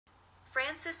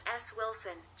Francis S.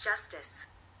 Wilson, Justice.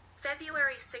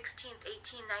 February 16,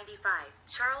 1895,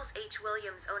 Charles H.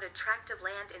 Williams owned a tract of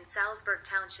land in Salzburg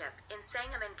Township, in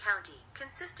Sangamon County,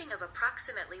 consisting of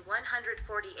approximately 140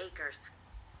 acres.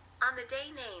 On the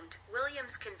day named,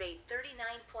 Williams conveyed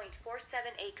 39.47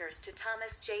 acres to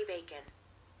Thomas J. Bacon.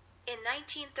 In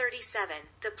 1937,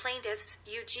 the plaintiffs,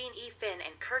 Eugene E. Finn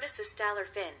and Curtis Estaller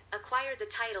Finn, acquired the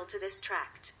title to this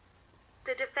tract.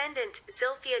 The defendant,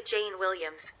 Zilphia Jane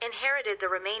Williams, inherited the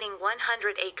remaining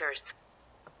 100 acres.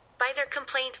 By their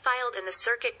complaint filed in the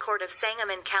Circuit Court of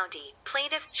Sangamon County,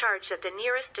 plaintiffs charged that the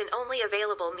nearest and only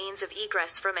available means of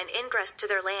egress from and ingress to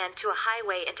their land to a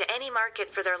highway and to any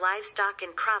market for their livestock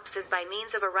and crops is by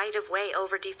means of a right-of-way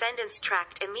over defendant's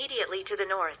tract immediately to the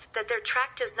north, that their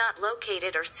tract is not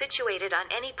located or situated on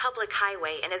any public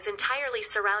highway and is entirely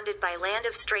surrounded by land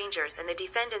of strangers and the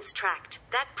defendant's tract,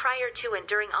 that prior to and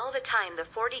during all the time the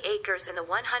 40 acres and the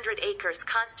 100 acres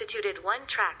constituted one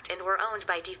tract and were owned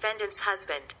by defendant's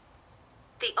husband.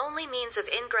 The only means of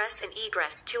ingress and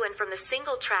egress to and from the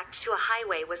single tract to a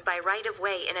highway was by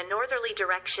right-of-way in a northerly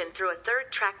direction through a third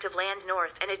tract of land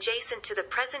north and adjacent to the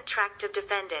present tract of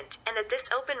defendant, and that this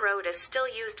open road is still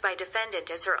used by defendant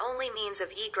as her only means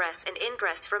of egress and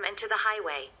ingress from and to the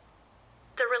highway.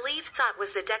 The relief sought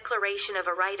was the declaration of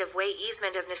a right-of-way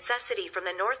easement of necessity from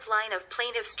the north line of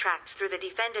plaintiff's tract through the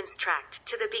defendant's tract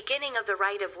to the beginning of the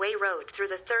right-of-way road through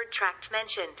the third tract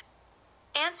mentioned.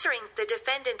 Answering, the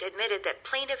defendant admitted that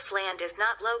plaintiff's land is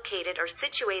not located or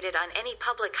situated on any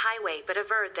public highway but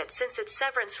averred that since its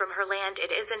severance from her land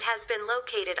it is and has been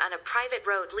located on a private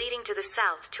road leading to the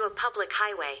south to a public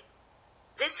highway.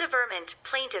 This averment,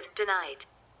 plaintiffs denied.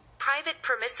 Private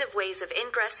permissive ways of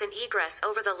ingress and egress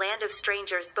over the land of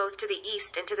strangers both to the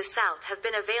east and to the south have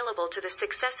been available to the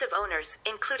successive owners,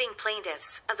 including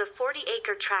plaintiffs, of the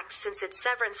 40-acre tract since its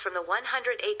severance from the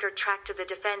 100-acre tract of the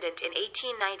defendant in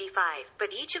 1895, but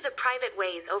each of the private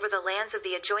ways over the lands of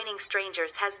the adjoining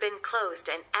strangers has been closed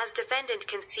and, as defendant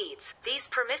concedes, these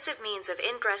permissive means of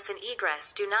ingress and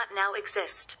egress do not now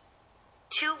exist.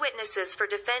 Two witnesses for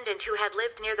defendant who had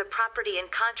lived near the property in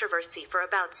controversy for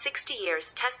about 60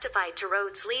 years testified to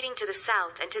roads leading to the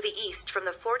south and to the east from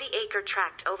the 40-acre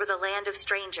tract over the land of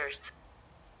strangers.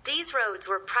 These roads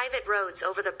were private roads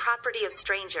over the property of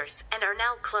strangers, and are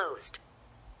now closed.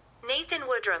 Nathan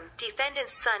Woodrum,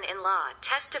 defendant's son-in-law,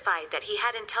 testified that he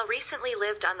had until recently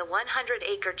lived on the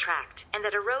 100-acre tract, and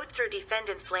that a road through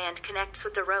defendant's land connects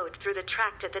with the road through the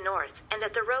tract at the north, and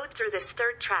that the road through this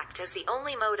third tract is the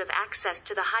only mode of access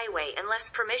to the highway unless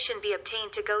permission be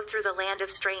obtained to go through the land of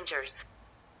strangers.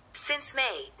 Since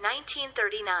May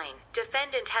 1939,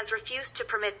 defendant has refused to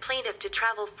permit plaintiff to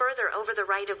travel further over the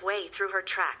right-of-way through her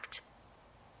tract.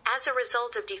 As a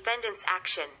result of defendant's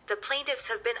action, the plaintiffs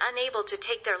have been unable to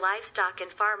take their livestock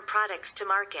and farm products to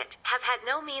market, have had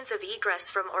no means of egress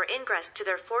from or ingress to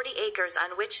their 40 acres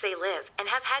on which they live, and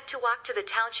have had to walk to the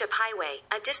township highway,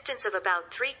 a distance of about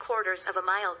 3/4 of a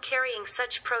mile carrying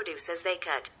such produce as they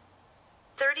could.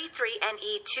 33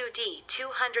 NE 2D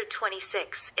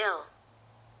 226, IL.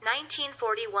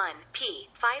 1941, p.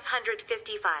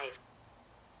 555.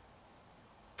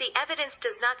 The evidence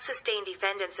does not sustain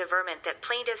defendant's averment that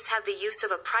plaintiffs have the use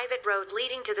of a private road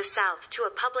leading to the south to a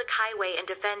public highway, and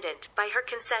defendant, by her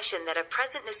concession that a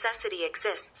present necessity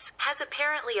exists, has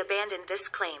apparently abandoned this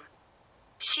claim.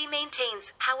 She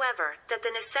maintains, however, that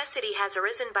the necessity has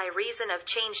arisen by reason of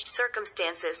changed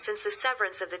circumstances since the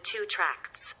severance of the two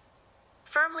tracts.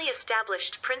 Firmly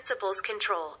established principles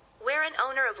control. Where an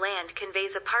owner of land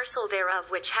conveys a parcel thereof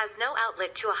which has no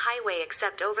outlet to a highway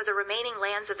except over the remaining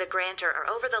lands of the grantor or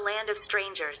over the land of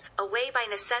strangers, a way by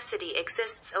necessity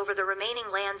exists over the remaining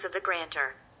lands of the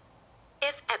grantor.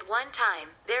 If, at one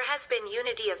time, there has been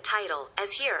unity of title,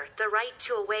 as here, the right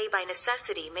to a way by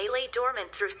necessity may lay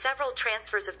dormant through several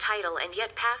transfers of title and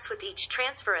yet pass with each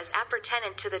transfer as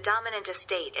appertenant to the dominant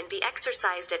estate and be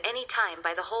exercised at any time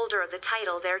by the holder of the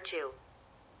title thereto.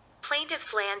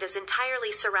 Plaintiff's land is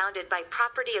entirely surrounded by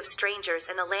property of strangers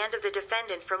and the land of the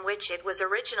defendant from which it was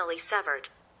originally severed.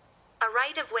 A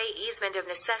right-of-way easement of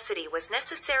necessity was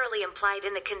necessarily implied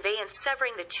in the conveyance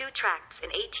severing the two tracts in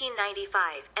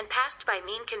 1895, and passed by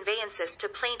mean conveyances to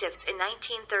plaintiffs in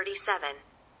 1937.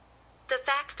 The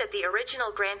fact that the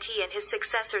original grantee and his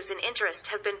successors in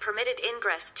interest have been permitted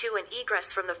ingress to and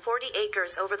egress from the 40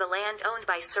 acres over the land owned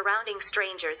by surrounding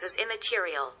strangers is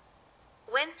immaterial.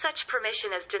 When such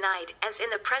permission is denied, as in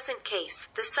the present case,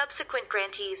 the subsequent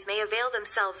grantees may avail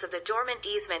themselves of the dormant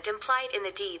easement implied in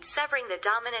the deed severing the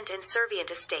dominant and servient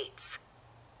estates.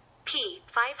 p.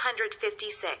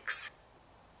 556.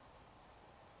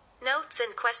 Notes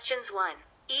and questions 1.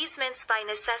 Easements by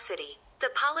necessity. The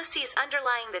policies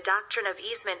underlying the doctrine of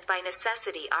easement by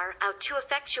necessity are a. To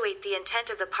effectuate the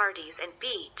intent of the parties, and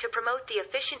b. to promote the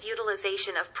efficient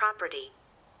utilization of property.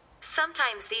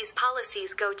 Sometimes these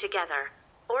policies go together.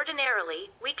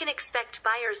 Ordinarily, we can expect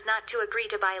buyers not to agree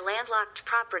to buy landlocked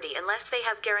property unless they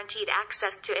have guaranteed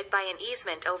access to it by an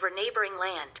easement over neighboring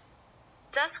land.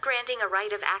 Thus, granting a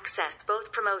right of access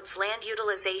both promotes land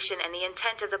utilization and the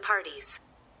intent of the parties.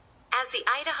 As the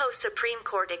Idaho Supreme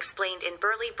Court explained in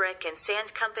Burley Brick and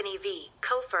Sand Company v.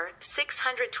 Kofer,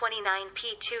 629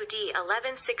 P2D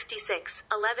 1166,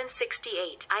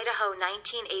 1168, Idaho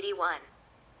 1981.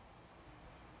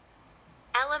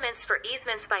 Elements for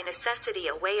easements by necessity.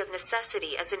 A way of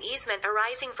necessity is an easement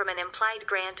arising from an implied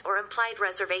grant or implied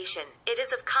reservation. It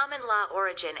is of common law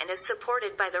origin and is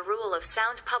supported by the rule of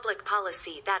sound public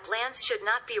policy that lands should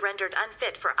not be rendered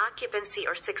unfit for occupancy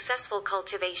or successful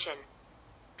cultivation.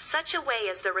 Such a way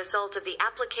is the result of the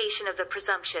application of the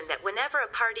presumption that whenever a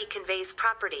party conveys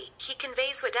property, he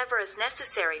conveys whatever is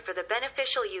necessary for the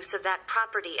beneficial use of that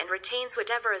property and retains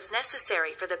whatever is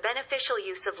necessary for the beneficial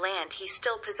use of land he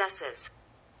still possesses.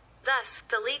 Thus,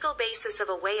 the legal basis of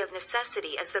a way of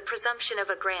necessity is the presumption of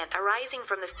a grant arising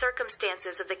from the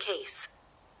circumstances of the case.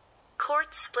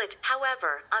 Courts split,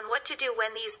 however, on what to do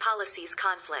when these policies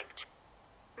conflict.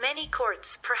 Many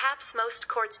courts, perhaps most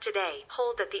courts today,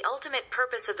 hold that the ultimate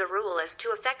purpose of the rule is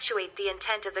to effectuate the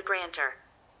intent of the grantor.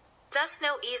 Thus,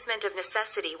 no easement of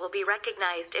necessity will be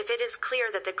recognized if it is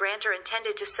clear that the grantor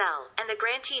intended to sell, and the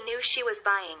grantee knew she was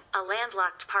buying, a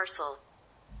landlocked parcel.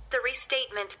 The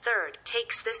Restatement Third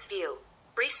takes this view.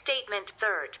 Restatement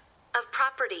Third of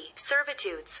Property,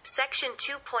 Servitudes, Section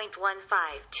 2.15,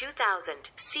 2000,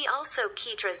 see also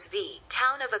Ketras v.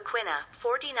 Town of Aquina,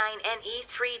 49 NE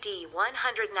 3D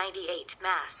 198,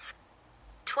 Mass.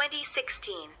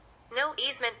 2016. No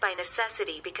easement by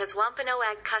necessity because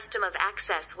Wampanoag custom of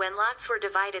access when lots were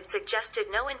divided suggested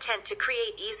no intent to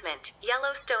create easement.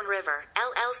 Yellowstone River,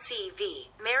 LLC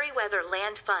v. Meriwether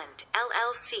Land Fund,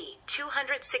 LLC,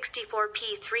 264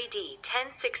 P3D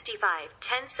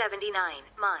 1065-1079,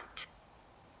 Mont.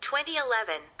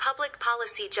 2011, Public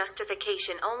Policy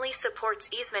Justification only supports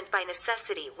easement by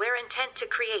necessity where intent to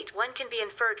create one can be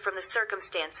inferred from the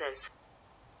circumstances.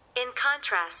 In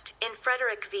contrast, in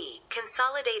Frederick v.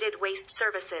 Consolidated Waste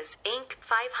Services, Inc.,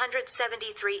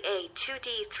 573A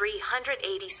 2D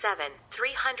 387,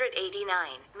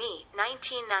 389, Me,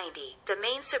 1990, the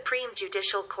Maine Supreme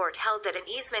Judicial Court held that an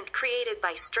easement created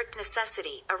by strict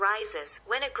necessity arises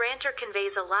when a grantor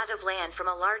conveys a lot of land from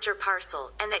a larger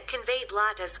parcel, and that conveyed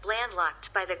lot is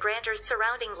landlocked by the grantor's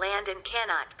surrounding land and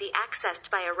cannot be accessed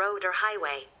by a road or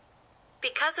highway.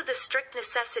 Because of the strict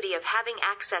necessity of having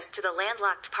access to the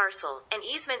landlocked parcel, an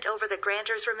easement over the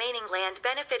grantor's remaining land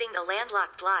benefiting the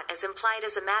landlocked lot is implied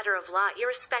as a matter of law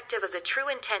irrespective of the true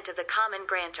intent of the common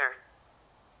grantor.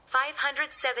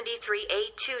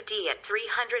 573A2D at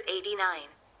 389.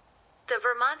 The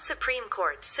Vermont Supreme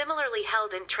Court similarly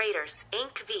held in Traders,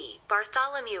 Inc. v.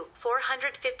 Bartholomew,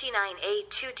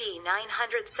 459A2D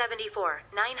 974,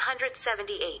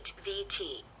 978,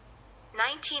 VT.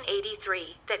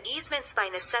 1983, that easements by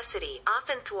necessity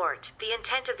often thwart the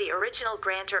intent of the original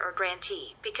grantor or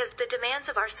grantee, because the demands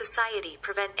of our society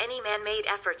prevent any man-made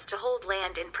efforts to hold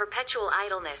land in perpetual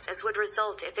idleness as would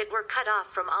result if it were cut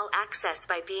off from all access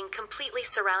by being completely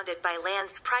surrounded by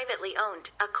lands privately owned.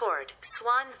 Accord,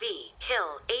 Swan v.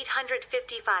 Hill,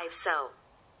 855 So.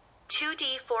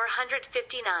 2D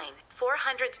 459,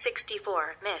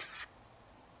 464, Miss.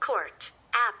 Court.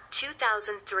 App.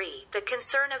 2003. The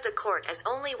concern of the court is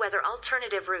only whether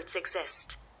alternative routes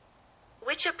exist.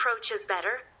 Which approach is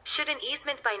better? Should an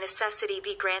easement by necessity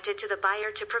be granted to the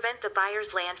buyer to prevent the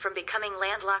buyer's land from becoming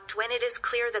landlocked when it is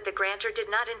clear that the grantor did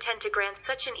not intend to grant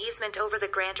such an easement over the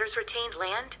grantor's retained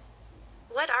land?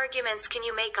 What arguments can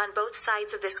you make on both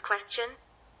sides of this question?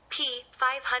 p.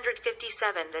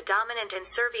 557. The dominant and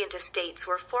servient estates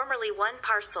were formerly one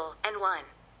parcel, and one.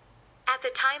 At the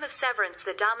time of severance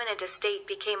the dominant estate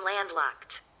became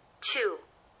landlocked. 2.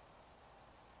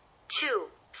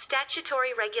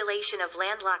 Statutory regulation of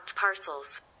landlocked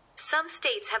parcels. Some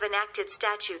states have enacted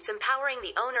statutes empowering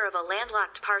the owner of a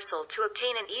landlocked parcel to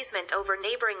obtain an easement over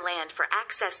neighboring land for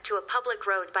access to a public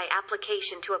road by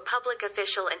application to a public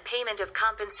official and payment of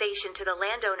compensation to the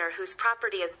landowner whose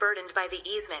property is burdened by the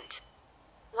easement.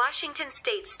 Washington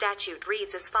State statute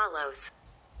reads as follows.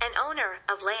 An owner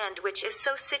of land which is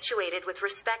so situated with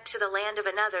respect to the land of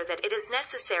another that it is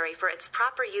necessary for its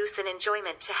proper use and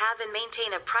enjoyment to have and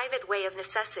maintain a private way of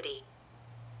necessity.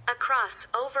 Across,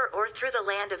 over or through the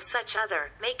land of such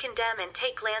other, may condemn and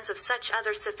take lands of such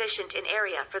other sufficient in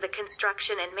area for the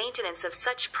construction and maintenance of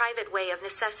such private way of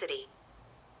necessity.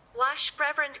 Wash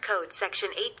Reverend Code Section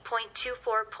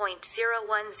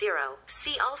 8.24.010.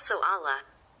 See also Allah.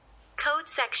 Code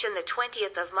Section the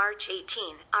 20th of March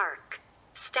 18, Arc.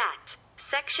 Stat.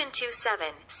 Section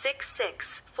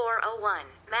 2766401,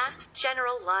 Mass.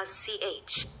 General Laws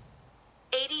ch.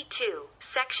 82,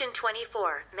 Section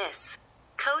 24, Miss.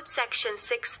 Code Section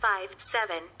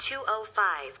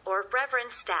 657205, or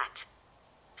Reverend Stat.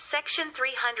 Section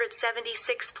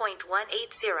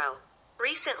 376.180.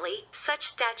 Recently, such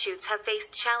statutes have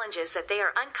faced challenges that they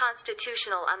are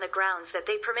unconstitutional on the grounds that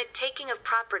they permit taking of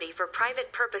property for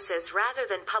private purposes rather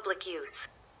than public use.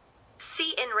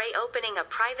 See in Ray opening a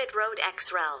private road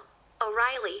ex rel.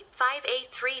 O'Reilly,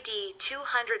 5A3D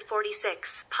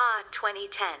 246, PA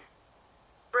 2010.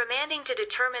 Remanding to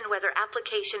determine whether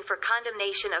application for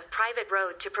condemnation of private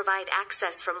road to provide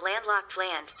access from landlocked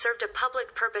land served a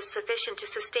public purpose sufficient to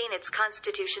sustain its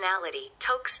constitutionality.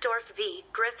 Tokesdorf v.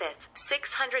 Griffith,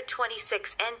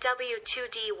 626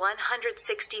 NW2D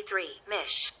 163,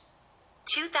 Mich.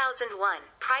 2001,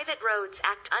 Private Roads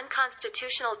Act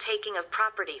unconstitutional taking of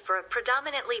property for a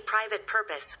predominantly private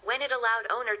purpose when it allowed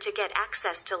owner to get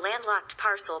access to landlocked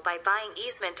parcel by buying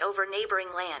easement over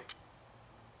neighboring land.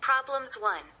 Problems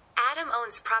 1. Adam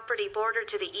owns property bordered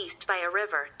to the east by a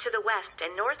river, to the west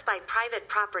and north by private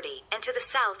property, and to the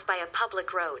south by a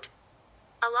public road.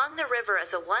 Along the river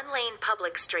is a one-lane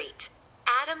public street.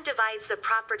 Adam divides the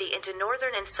property into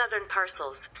northern and southern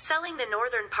parcels, selling the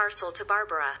northern parcel to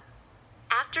Barbara.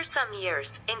 After some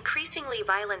years, increasingly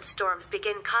violent storms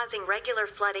begin causing regular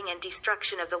flooding and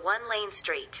destruction of the one-lane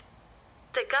street.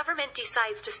 The government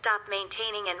decides to stop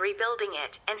maintaining and rebuilding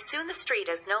it, and soon the street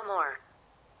is no more.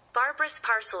 Barbara's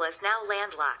parcel is now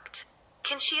landlocked.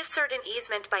 Can she assert an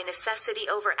easement by necessity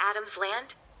over Adam's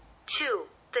land? 2.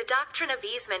 The doctrine of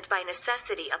easement by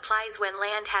necessity applies when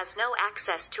land has no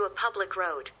access to a public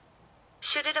road.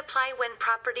 Should it apply when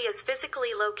property is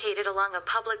physically located along a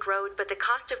public road but the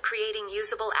cost of creating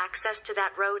usable access to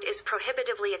that road is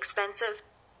prohibitively expensive?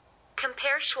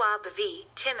 Compare Schwab v.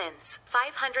 Timmons,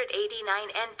 589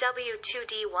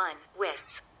 NW2D1,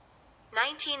 Wis.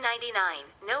 1999,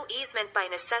 no easement by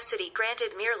necessity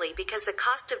granted merely because the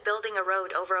cost of building a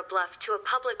road over a bluff to a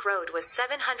public road was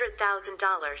 $700,000,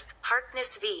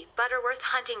 Harkness v.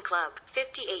 Butterworth Hunting Club,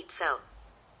 58 so.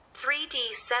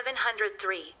 3D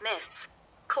 703, Miss.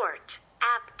 Court.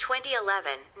 App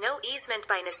 2011, no easement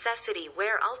by necessity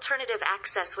where alternative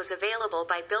access was available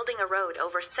by building a road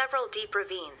over several deep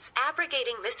ravines,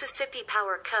 abrogating Mississippi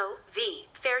Power Co. v.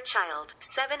 Fairchild,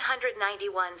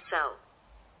 791 so.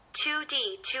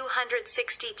 2D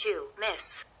 262,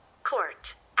 Miss.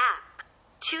 Court. App.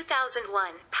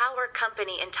 2001, power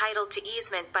company entitled to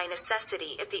easement by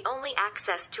necessity if the only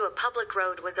access to a public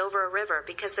road was over a river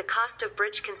because the cost of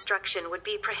bridge construction would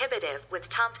be prohibitive, with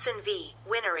Thompson v.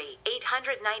 Winery,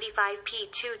 895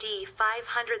 P2D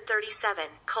 537,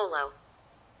 Colo.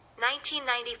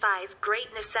 1995,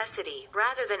 great necessity,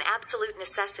 rather than absolute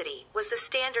necessity, was the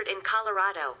standard in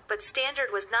Colorado, but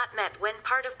standard was not met when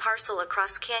part of parcel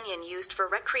across canyon used for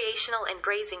recreational and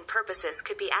grazing purposes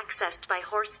could be accessed by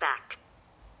horseback.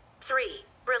 3.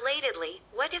 Relatedly,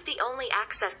 what if the only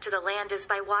access to the land is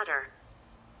by water?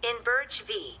 In Burge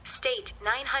v. State,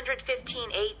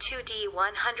 915 A2D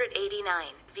 189,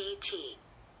 VT.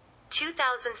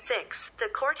 2006, the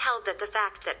court held that the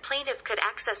fact that plaintiff could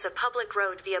access a public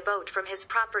road via boat from his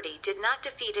property did not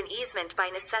defeat an easement by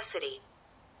necessity.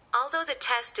 Although the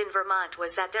test in Vermont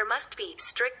was that there must be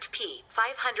strict p.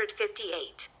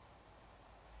 558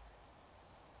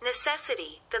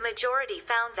 necessity, the majority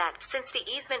found that, since the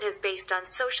easement is based on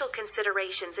social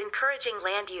considerations encouraging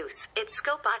land use, its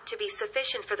scope ought to be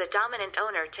sufficient for the dominant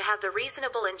owner to have the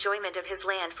reasonable enjoyment of his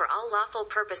land for all lawful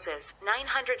purposes.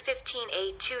 915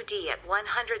 A2D at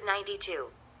 192.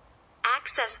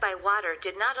 Access by water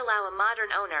did not allow a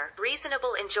modern owner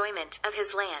reasonable enjoyment of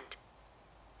his land.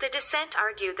 The dissent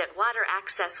argued that water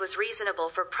access was reasonable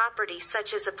for property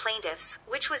such as the plaintiff's,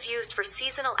 which was used for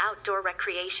seasonal outdoor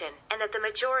recreation, and that the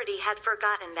majority had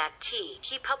forgotten that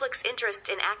the public's interest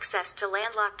in access to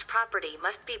landlocked property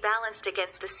must be balanced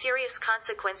against the serious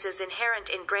consequences inherent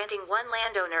in granting one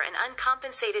landowner an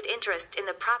uncompensated interest in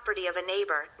the property of a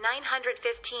neighbor.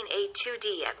 915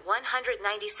 A2D at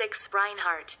 196.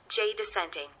 Reinhardt, J.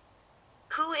 Dissenting.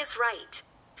 Who is right?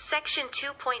 Section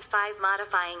 2.5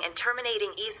 Modifying and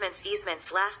terminating easements.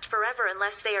 Easements last forever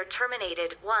unless they are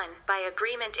terminated 1. By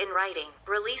agreement in writing,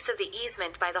 release of the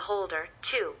easement by the holder,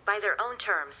 2. By their own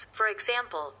terms. For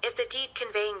example, if the deed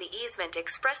conveying the easement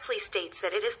expressly states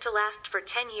that it is to last for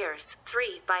 10 years,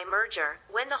 3. By merger,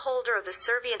 when the holder of the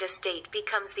servient estate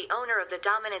becomes the owner of the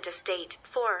dominant estate,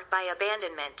 4. By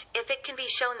abandonment, if it can be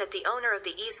shown that the owner of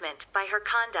the easement, by her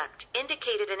conduct,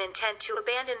 indicated an intent to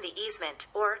abandon the easement,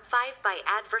 or 5. By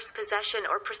adverse possession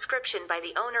or prescription by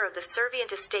the owner of the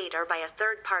servient estate or by a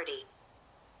third party.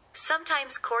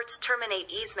 Sometimes courts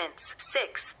terminate easements.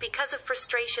 6. Because of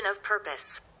frustration of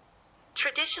purpose.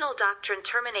 Traditional doctrine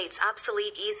terminates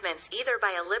obsolete easements either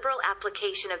by a liberal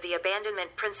application of the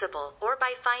abandonment principle, or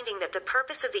by finding that the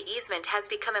purpose of the easement has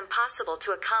become impossible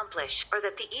to accomplish, or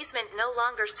that the easement no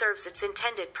longer serves its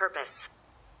intended purpose.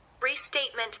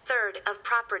 Restatement 3rd of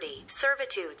Property,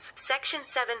 Servitudes, Section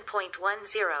 7.10,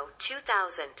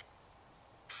 2000.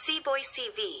 C.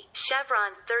 Boise v.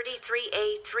 Chevron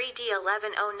 33A 3D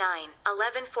 1109,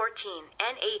 1114,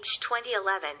 NH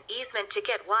 2011. Easement to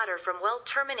get water from well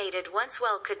terminated once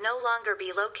well could no longer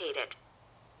be located.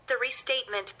 The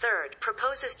Restatement 3rd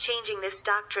proposes changing this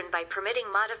doctrine by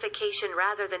permitting modification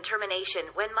rather than termination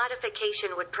when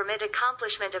modification would permit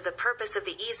accomplishment of the purpose of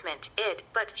the easement,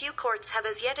 but few courts have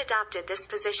as yet adopted this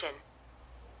position.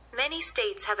 Many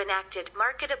states have enacted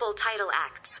marketable title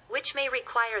acts, which may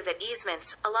require that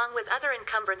easements, along with other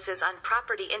encumbrances on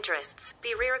property interests,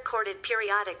 be re-recorded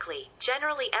periodically,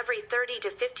 generally every 30 to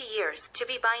 50 years, to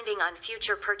be binding on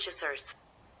future purchasers.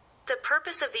 The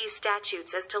purpose of these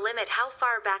statutes is to limit how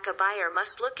far back a buyer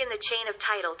must look in the chain of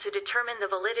title to determine the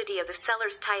validity of the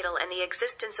seller's title and the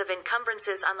existence of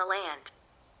encumbrances on the land.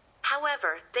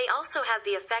 However, they also have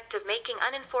the effect of making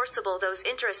unenforceable those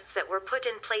interests that were put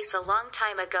in place a long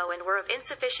time ago and were of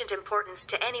insufficient importance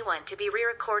to anyone to be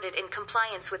re-recorded in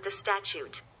compliance with the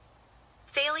statute.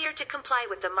 Failure to comply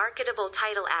with the Marketable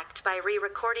Title Act by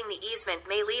re-recording the easement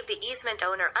may leave the easement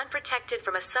owner unprotected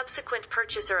from a subsequent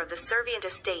purchaser of the servient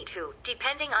estate who,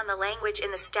 depending on the language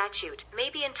in the statute, may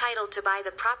be entitled to buy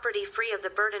the property free of the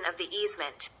burden of the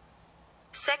easement.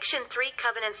 Section 3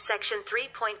 Covenants. Section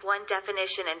 3.1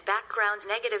 Definition and Background.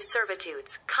 Negative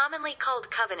servitudes, commonly called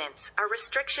covenants, are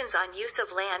restrictions on use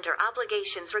of land or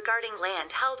obligations regarding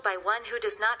land held by one who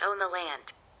does not own the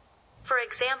land. For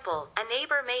example, a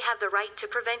neighbor may have the right to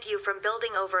prevent you from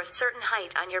building over a certain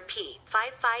height on your p.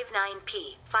 559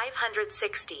 p.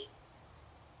 560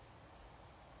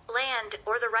 land,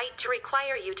 or the right to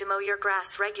require you to mow your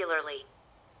grass regularly.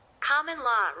 Common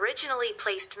law originally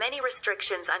placed many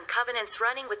restrictions on covenants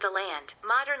running with the land.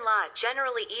 Modern law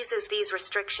generally eases these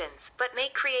restrictions, but may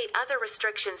create other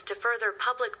restrictions to further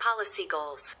public policy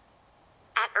goals.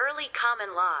 At early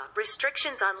common law,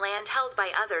 restrictions on land held by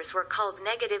others were called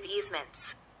negative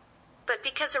easements. But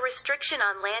because a restriction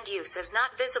on land use is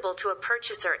not visible to a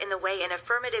purchaser in the way an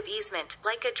affirmative easement,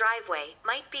 like a driveway,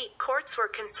 might be, courts were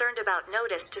concerned about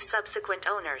notice to subsequent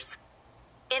owners.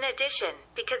 In addition,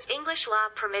 because English law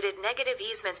permitted negative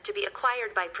easements to be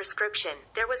acquired by prescription,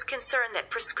 there was concern that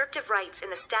prescriptive rights in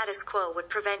the status quo would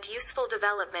prevent useful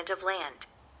development of land.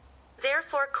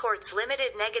 Therefore, courts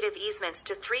limited negative easements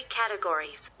to 3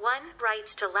 categories: 1.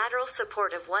 Rights to lateral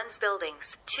support of one's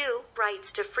buildings, 2.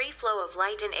 Rights to free flow of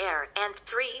light and air, and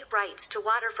 3. Rights to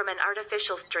water from an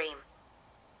artificial stream.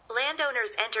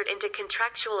 Landowners entered into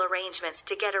contractual arrangements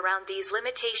to get around these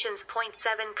limitations.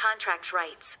 7. Contract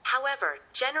rights, however,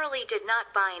 generally did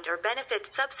not bind or benefit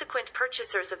subsequent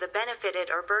purchasers of the benefited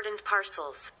or burdened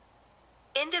parcels.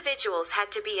 Individuals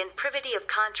had to be in privity of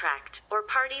contract, or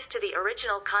parties to the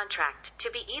original contract,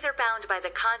 to be either bound by the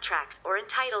contract or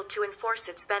entitled to enforce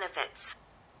its benefits.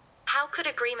 How could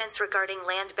agreements regarding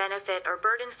land benefit or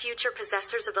burden future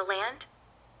possessors of the land?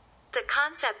 The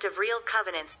concept of real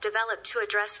covenants developed to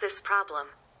address this problem.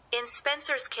 In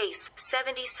Spencer's case,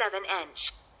 77 Eng.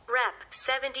 Rep.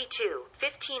 72,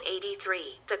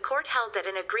 1583, the court held that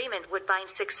an agreement would bind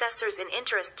successors in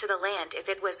interest to the land if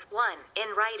it was 1.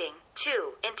 In writing,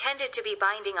 2. Intended to be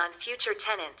binding on future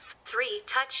tenants, 3.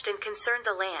 Touched and concerned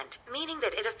the land, meaning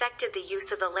that it affected the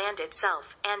use of the land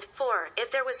itself, and 4. If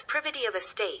there was privity of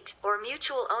estate, or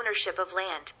mutual ownership of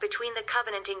land, between the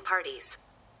covenanting parties.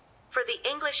 For the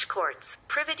English courts,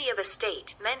 privity of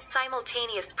estate meant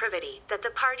simultaneous privity, that the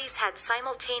parties had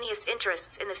simultaneous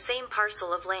interests in the same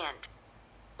parcel of land.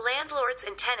 Landlords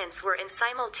and tenants were in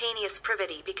simultaneous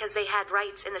privity because they had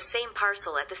rights in the same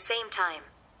parcel at the same time.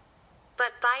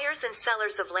 But buyers and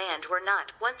sellers of land were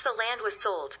not. Once the land was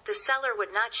sold, the seller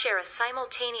would not share a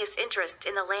simultaneous interest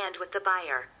in the land with the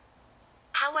buyer.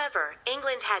 However,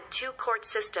 England had two court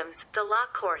systems, the law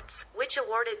courts, which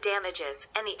awarded damages,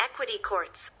 and the equity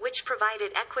courts, which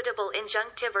provided equitable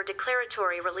injunctive or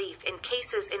declaratory relief in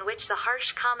cases in which the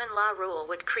harsh common law rule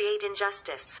would create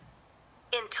injustice.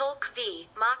 In Tolk v.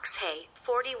 Moxhay,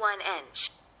 41 Eng.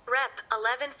 Rep.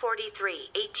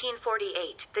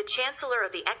 1143-1848, the Chancellor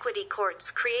of the Equity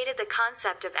Courts created the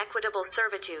concept of equitable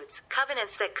servitudes,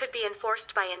 covenants that could be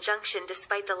enforced by injunction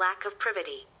despite the lack of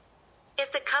privity.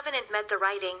 If the covenant met the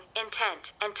writing,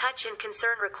 intent, and touch and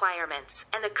concern requirements,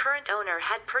 and the current owner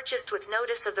had purchased with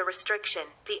notice of the restriction,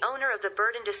 the owner of the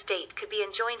burdened estate could be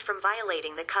enjoined from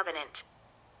violating the covenant.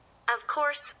 Of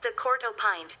course, the court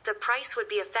opined, the price would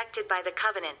be affected by the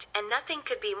covenant, and nothing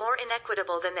could be more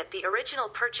inequitable than that the original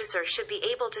purchaser should be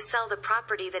able to sell the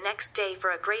property the next day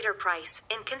for a greater price,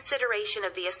 in consideration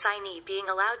of the assignee being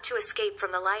allowed to escape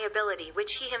from the liability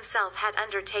which he himself had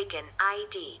undertaken,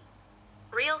 i.d.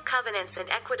 Real covenants and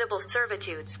equitable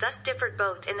servitudes thus differed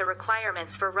both in the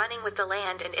requirements for running with the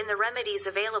land and in the remedies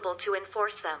available to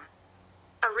enforce them.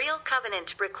 A real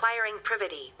covenant requiring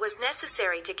privity was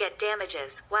necessary to get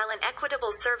damages, while an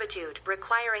equitable servitude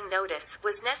requiring notice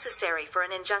was necessary for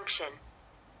an injunction.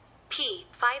 p.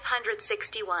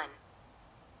 561.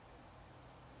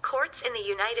 Courts in the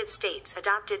United States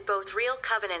adopted both real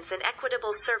covenants and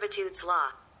equitable servitudes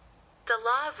law. The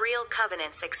law of real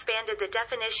covenants expanded the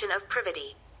definition of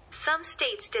privity. Some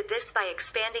states did this by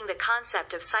expanding the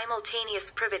concept of simultaneous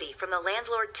privity from the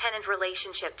landlord-tenant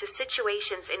relationship to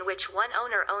situations in which one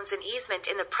owner owns an easement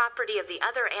in the property of the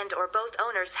other and/or both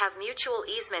owners have mutual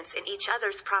easements in each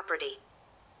other's property.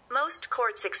 Most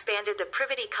courts expanded the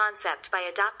privity concept by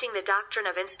adopting the doctrine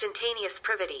of instantaneous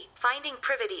privity, finding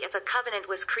privity if a covenant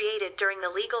was created during the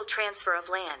legal transfer of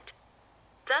land.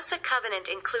 Thus a covenant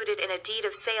included in a deed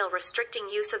of sale restricting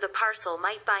use of the parcel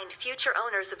might bind future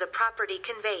owners of the property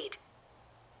conveyed.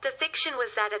 The fiction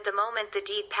was that at the moment the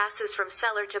deed passes from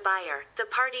seller to buyer, the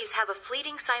parties have a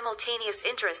fleeting simultaneous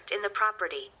interest in the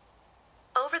property.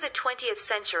 Over the 20th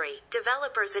century,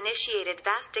 developers initiated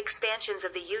vast expansions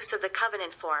of the use of the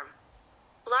covenant form.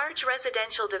 Large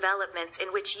residential developments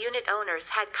in which unit owners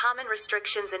had common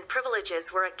restrictions and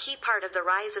privileges were a key part of the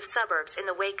rise of suburbs in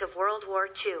the wake of World War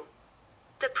II.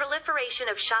 The proliferation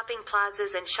of shopping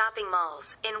plazas and shopping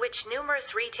malls, in which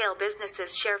numerous retail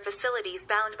businesses share facilities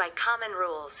bound by common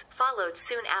rules, followed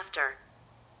soon after.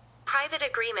 Private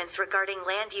agreements regarding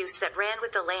land use that ran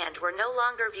with the land were no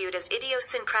longer viewed as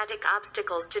idiosyncratic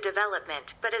obstacles to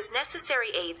development, but as necessary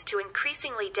aids to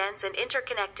increasingly dense and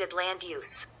interconnected land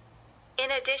use. In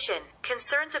addition,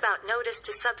 concerns about notice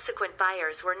to subsequent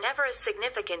buyers were never as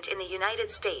significant in the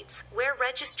United States, where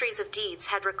registries of deeds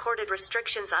had recorded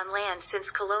restrictions on land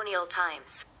since colonial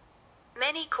times.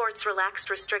 Many courts relaxed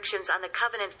restrictions on the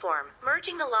covenant form,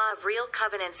 merging the law of real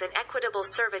covenants and equitable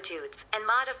servitudes, and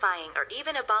modifying or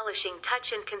even abolishing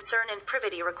touch and concern and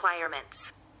privity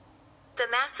requirements. The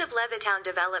massive Levittown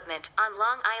development, on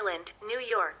Long Island, New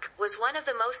York, was one of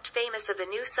the most famous of the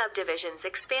new subdivisions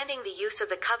expanding the use of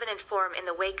the covenant form in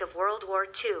the wake of World War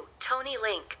II. Tony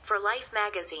Link, for Life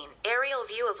magazine, Aerial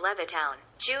View of Levittown,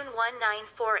 June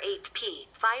 1948 p.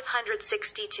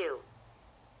 562.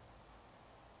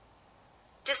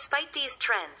 Despite these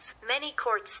trends, many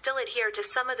courts still adhere to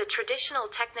some of the traditional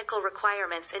technical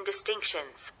requirements and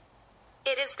distinctions.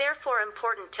 It is therefore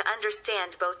important to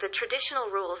understand both the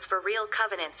traditional rules for real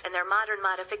covenants and their modern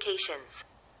modifications.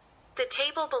 The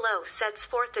table below sets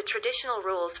forth the traditional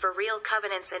rules for real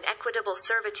covenants and equitable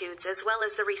servitudes as well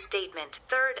as the restatement,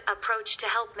 third, approach to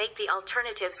help make the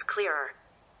alternatives clearer.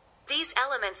 These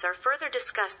elements are further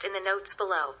discussed in the notes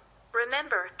below.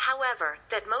 Remember, however,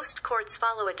 that most courts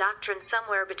follow a doctrine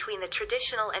somewhere between the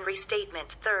traditional and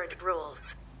restatement, third,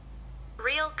 rules.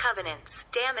 Real covenants,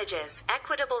 damages,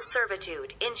 equitable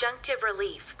servitude, injunctive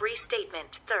relief,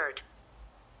 restatement, third.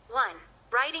 1.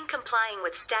 Writing complying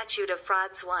with Statute of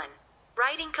Frauds 1.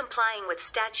 Writing complying with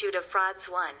Statute of Frauds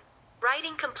 1.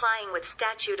 Writing complying with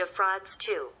Statute of Frauds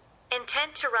 2.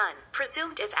 Intent to run,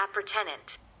 presumed if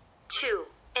appertenant. 2.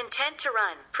 Intent to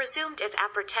run, presumed if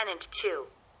appertenant 2.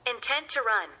 Intent to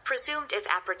run, presumed if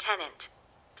appertenant.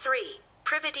 3.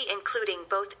 Privity including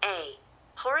both a.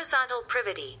 Horizontal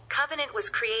privity, covenant was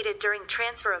created during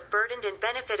transfer of burdened and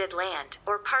benefited land,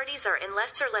 or parties are in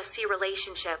lessor-lessee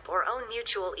relationship or own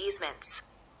mutual easements.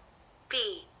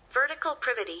 b. Vertical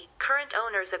privity, current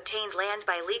owners obtained land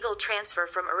by legal transfer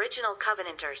from original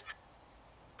covenanters.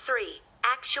 3.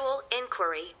 Actual,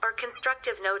 inquiry, or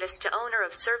constructive notice to owner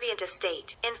of servient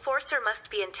estate, enforcer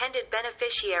must be intended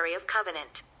beneficiary of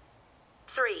covenant.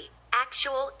 3.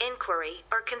 Actual, inquiry,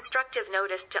 or constructive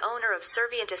notice to owner of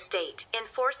servient estate,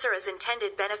 enforcer as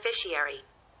intended beneficiary.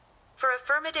 For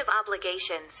affirmative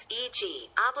obligations,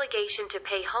 e.g., obligation to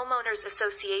pay homeowners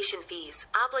association fees,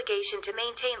 obligation to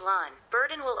maintain lawn,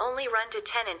 burden will only run to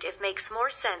tenant if makes more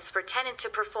sense for tenant to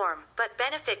perform, but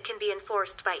benefit can be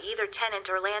enforced by either tenant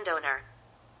or landowner.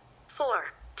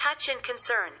 4. Touch and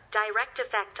concern, direct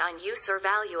effect on use or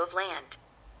value of land.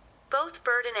 Both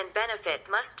burden and benefit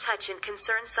must touch and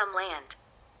concern some land.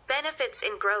 Benefits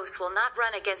in gross will not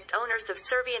run against owners of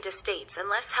servient estates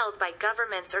unless held by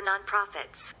governments or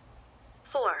nonprofits.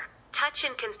 4. Touch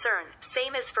and concern,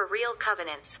 same as for real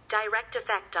covenants, direct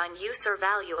effect on use or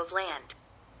value of land.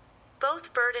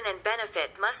 Both burden and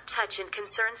benefit must touch and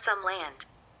concern some land.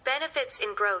 Benefits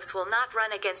in gross will not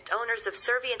run against owners of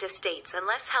servient estates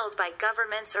unless held by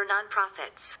governments or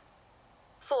nonprofits.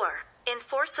 4.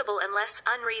 Enforceable unless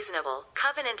unreasonable,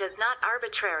 covenant is not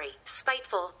arbitrary,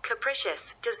 spiteful,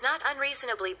 capricious, does not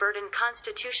unreasonably burden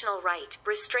constitutional right,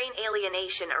 restrain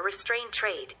alienation or restrain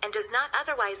trade, and does not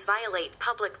otherwise violate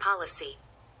public policy.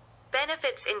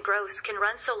 Benefits in gross can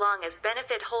run so long as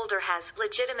benefit holder has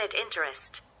legitimate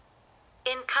interest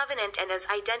in covenant and is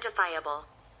identifiable.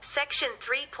 Section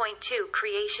 3.2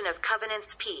 Creation of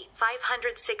Covenants p.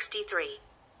 563.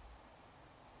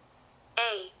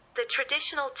 A. The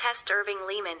traditional test. Irving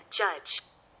Lehman, Judge.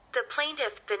 The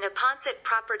plaintiff, the Neponset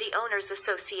Property Owners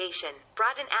Association,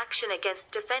 brought an action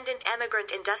against defendant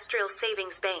Emigrant Industrial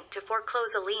Savings Bank to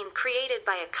foreclose a lien created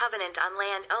by a covenant on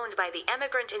land owned by the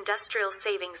Emigrant Industrial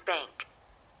Savings Bank.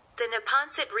 The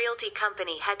Neponset Realty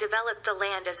Company had developed the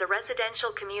land as a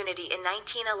residential community in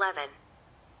 1911.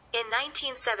 In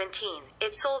 1917,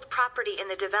 it sold property in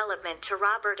the development to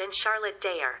Robert and Charlotte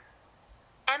Dayer.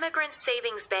 Emigrant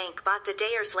Savings Bank bought the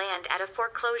Dayers' land at a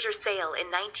foreclosure sale in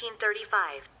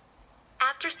 1935.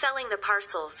 After selling the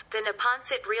parcels, the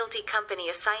Neponset Realty Company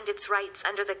assigned its rights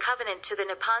under the covenant to the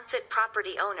Neponset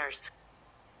Property Owners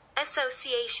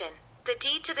Association. The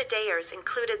deed to the Dayers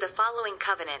included the following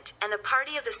covenant, and the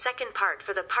party of the second part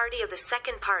for the party of the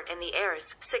second part and the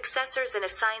heirs, successors and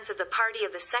assigns of the party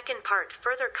of the second part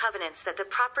further covenants that the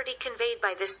property conveyed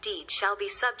by this deed shall be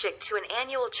subject to an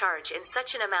annual charge in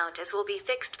such an amount as will be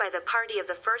fixed by the party of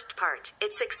the first part,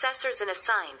 its successors and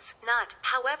assigns, not,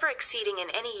 however exceeding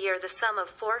in any year the sum of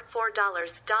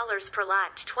 $4 per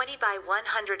lot 20 by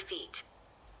 100 feet.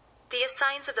 The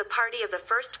assigns of the party of the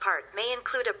first part may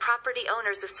include a property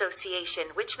owners association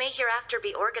which may hereafter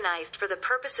be organized for the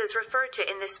purposes referred to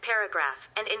in this paragraph,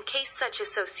 and in case such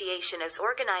association is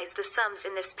organized the sums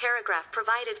in this paragraph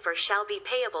provided for shall be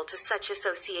payable to such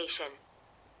association.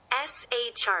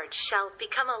 A charge shall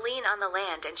become a lien on the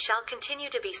land and shall continue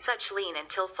to be such lien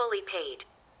until fully paid.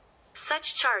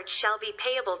 Such charge shall be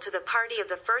payable to the party of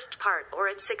the first part or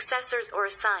its successors or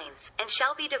assigns, and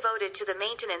shall be devoted to the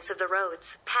maintenance of the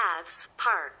roads, paths,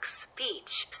 parks,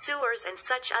 beach, sewers and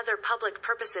such other public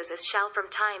purposes as shall from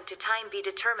time to time be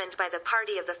determined by the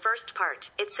party of the first part,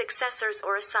 its successors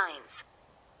or assigns.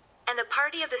 And the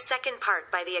party of the second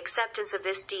part by the acceptance of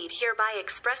this deed hereby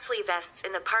expressly vests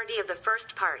in the party of the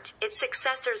first part, its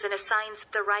successors and assigns,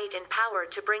 the right and power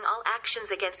to bring all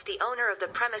actions against the owner of the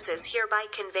premises hereby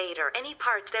conveyed or any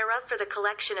part thereof for the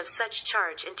collection of such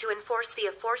charge and to enforce the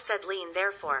aforesaid lien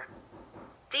therefore.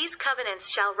 These covenants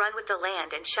shall run with the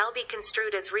land and shall be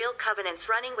construed as real covenants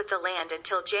running with the land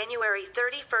until January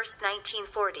 31st,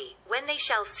 1940, when they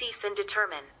shall cease and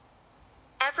determine.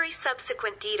 Every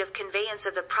subsequent deed of conveyance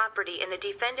of the property in the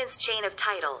defendant's chain of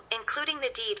title, including the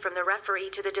deed from the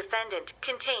referee to the defendant,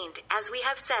 contained, as we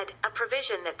have said, a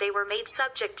provision that they were made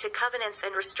subject to covenants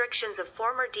and restrictions of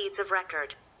former deeds of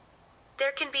record.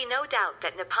 There can be no doubt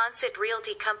that Neponset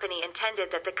Realty Company intended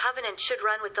that the covenant should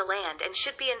run with the land and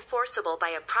should be enforceable by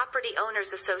a property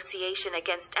owners association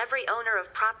against every owner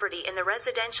of property in the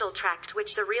residential tract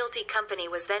which the realty company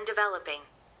was then developing.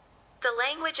 The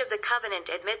language of the covenant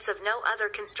admits of no other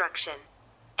construction.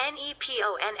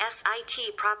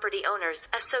 NEPONSIT Property Owners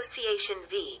Association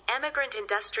v. Emigrant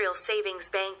Industrial Savings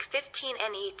Bank 15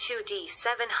 NE 2D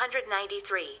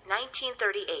 793,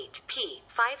 1938, p.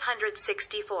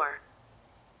 564.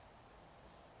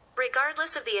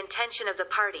 Regardless of the intention of the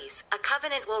parties, a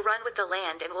covenant will run with the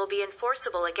land and will be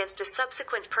enforceable against a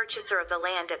subsequent purchaser of the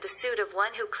land at the suit of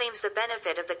one who claims the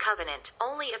benefit of the covenant,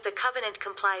 only if the covenant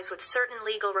complies with certain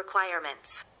legal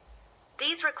requirements.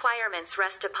 These requirements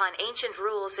rest upon ancient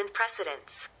rules and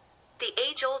precedents. The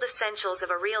age-old essentials of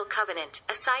a real covenant,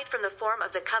 aside from the form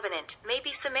of the covenant, may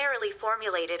be summarily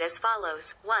formulated as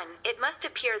follows. 1. It must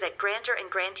appear that grantor and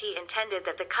grantee intended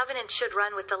that the covenant should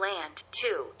run with the land.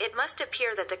 2. It must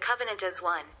appear that the covenant is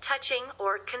one, touching,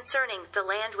 or concerning, the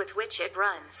land with which it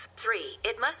runs. 3.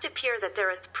 It must appear that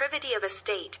there is privity of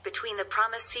estate between the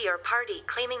promisee or party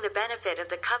claiming the benefit of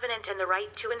the covenant and the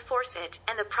right to enforce it,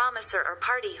 and the promiser or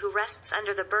party who rests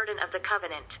under the burden of the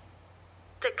covenant.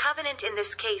 The covenant in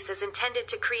this case is intended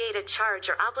to create a charge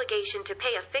or obligation to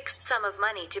pay a fixed sum of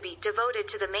money to be devoted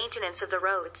to the maintenance of the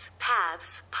roads,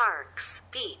 paths, parks,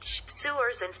 beach,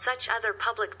 sewers and such other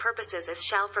public purposes as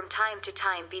shall from time to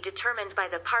time be determined by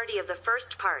the party of the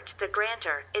first part, the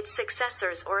grantor, its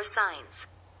successors or assigns.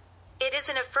 It is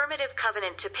an affirmative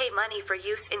covenant to pay money for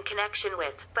use in connection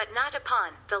with, but not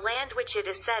upon, the land which it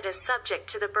is said is subject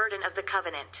to the burden of the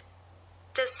covenant.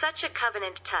 Does such a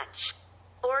covenant touch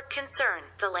or concern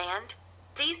the land?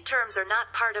 These terms are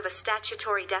not part of a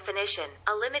statutory definition,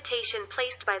 a limitation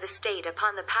placed by the state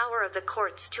upon the power of the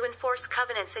courts to enforce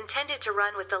covenants intended to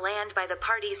run with the land by the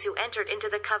parties who entered into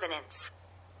the covenants.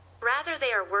 Rather,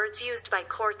 they are words used by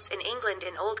courts in England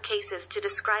in old cases to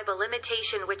describe a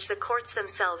limitation which the courts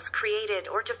themselves created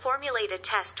or to formulate a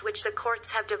test which the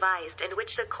courts have devised and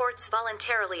which the courts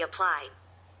voluntarily apply.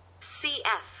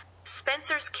 Cf.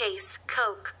 Spencer's Case,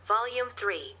 Coke, Volume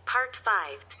 3, Part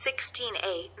 5,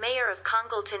 16a, Mayor of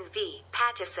Congleton v.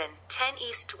 Pattison, 10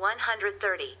 East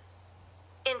 130.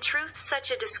 In truth, such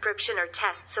a description or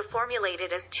test so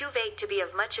formulated is too vague to be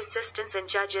of much assistance, and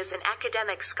judges and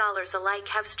academic scholars alike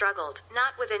have struggled,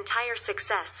 not with entire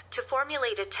success, to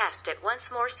formulate a test at once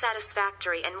more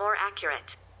satisfactory and more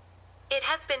accurate. It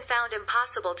has been found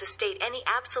impossible to state any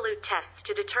absolute tests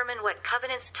to determine what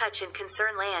covenants touch and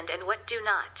concern land and what do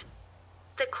not.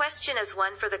 The question is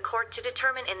one for the court to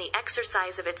determine in the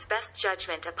exercise of its best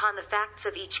judgment upon the facts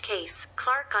of each case.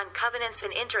 Clark on Covenants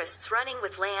and Interests Running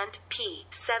with Land, p.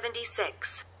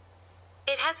 76.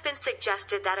 It has been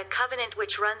suggested that a covenant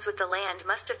which runs with the land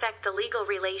must affect the legal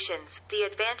relations, the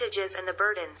advantages and the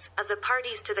burdens, of the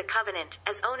parties to the covenant,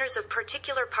 as owners of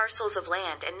particular parcels of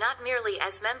land and not merely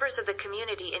as members of the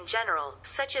community in general,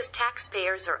 such as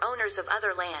taxpayers or owners of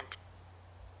other land.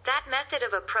 That method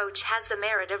of approach has the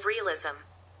merit of realism.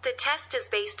 The test is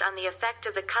based on the effect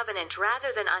of the covenant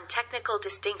rather than on technical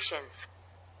distinctions.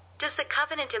 Does the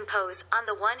covenant impose, on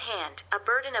the one hand, a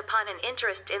burden upon an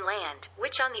interest in land,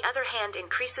 which on the other hand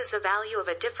increases the value of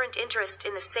a different interest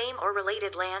in the same or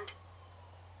related land?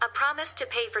 A promise to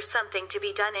pay for something to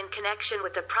be done in connection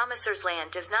with the promiser's land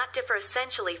does not differ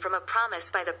essentially from a promise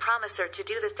by the promiser to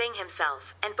do the thing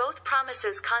himself, and both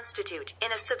promises constitute,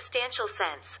 in a substantial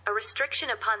sense, a restriction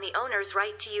upon the owner's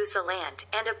right to use the land,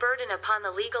 and a burden upon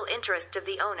the legal interest of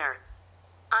the owner.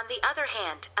 On the other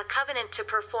hand, a covenant to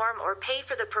perform or pay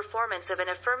for the performance of an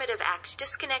affirmative act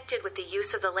disconnected with the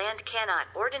use of the land cannot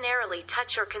ordinarily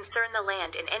touch or concern the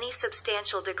land in any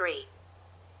substantial degree.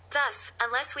 Thus,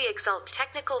 unless we exalt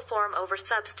technical form over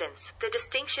substance, the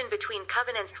distinction between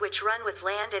covenants which run with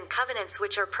land and covenants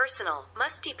which are personal,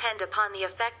 must depend upon the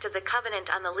effect of the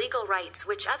covenant on the legal rights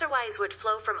which otherwise would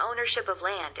flow from ownership of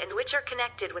land and which are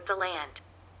connected with the land.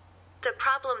 The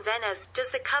problem then is,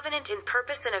 does the covenant in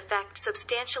purpose and effect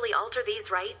substantially alter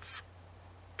these rights?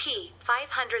 p.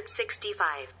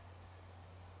 565.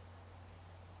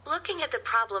 Looking at the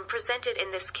problem presented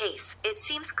in this case, it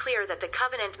seems clear that the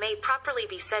covenant may properly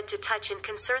be said to touch and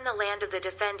concern the land of the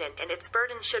defendant, and its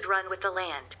burden should run with the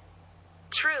land.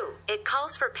 True, it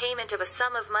calls for payment of a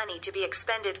sum of money to be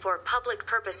expended for public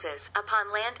purposes,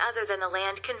 upon land other than the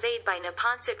land conveyed by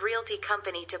Neponset Realty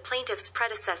Company to plaintiff's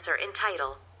predecessor in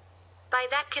title. By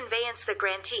that conveyance the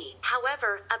grantee,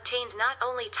 however, obtained not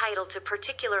only title to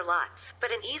particular lots,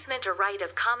 but an easement or right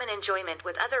of common enjoyment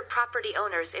with other property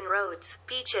owners in roads,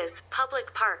 beaches,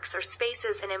 public parks or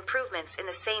spaces and improvements in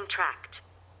the same tract.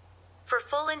 For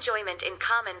full enjoyment in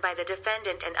common by the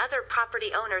defendant and other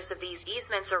property owners of these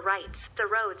easements or rights, the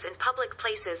roads and public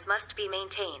places must be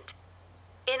maintained.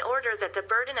 In order that the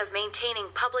burden of maintaining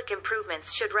public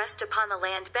improvements should rest upon the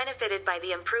land benefited by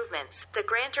the improvements, the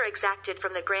grantor exacted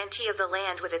from the grantee of the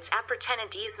land with its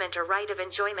appurtenant easement or right of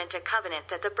enjoyment a covenant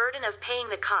that the burden of paying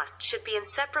the cost should be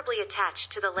inseparably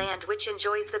attached to the land which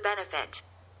enjoys the benefit.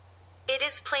 It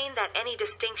is plain that any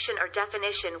distinction or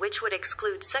definition which would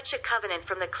exclude such a covenant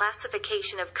from the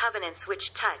classification of covenants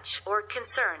which touch, or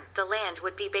concern, the land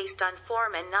would be based on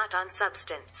form and not on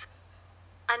substance.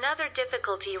 Another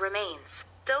difficulty remains.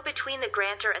 Though between the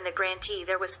grantor and the grantee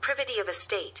there was privity of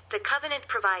estate, the covenant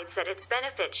provides that its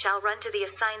benefit shall run to the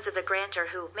assigns of the grantor,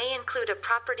 who may include a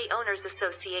property owners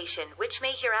association which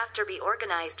may hereafter be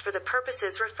organized for the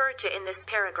purposes referred to in this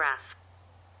paragraph.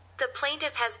 The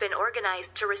plaintiff has been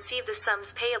organized to receive the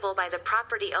sums payable by the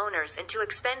property owners and to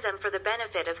expend them for the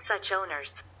benefit of such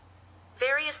owners.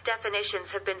 Various definitions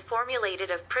have been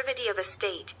formulated of privity of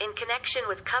estate in connection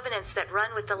with covenants that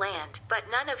run with the land, but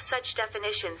none of such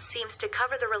definitions seems to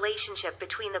cover the relationship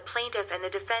between the plaintiff and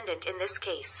the defendant in this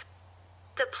case.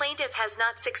 The plaintiff has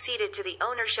not succeeded to the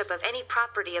ownership of any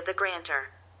property of the grantor.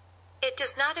 It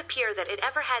does not appear that it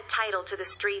ever had title to the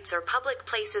streets or public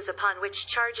places upon which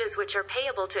charges which are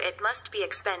payable to it must be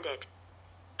expended.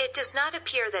 It does not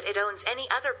appear that it owns any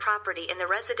other property in the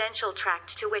residential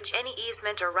tract to which any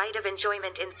easement or right of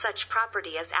enjoyment in such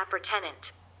property is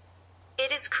appurtenant.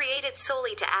 It is created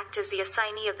solely to act as the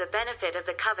assignee of the benefit of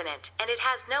the covenant, and it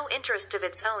has no interest of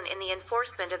its own in the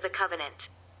enforcement of the covenant.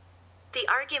 The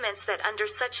arguments that under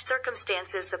such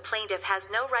circumstances the plaintiff has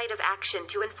no right of action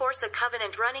to enforce a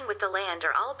covenant running with the land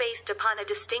are all based upon a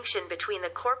distinction between the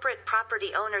Corporate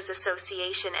Property Owners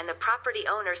Association and the property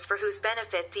owners for whose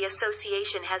benefit the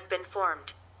association has been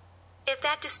formed. If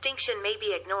that distinction may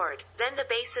be ignored, then the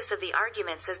basis of the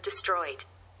arguments is destroyed.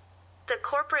 The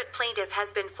corporate plaintiff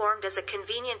has been formed as a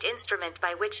convenient instrument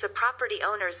by which the property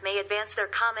owners may advance their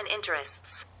common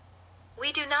interests.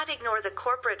 We do not ignore the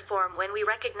corporate form when we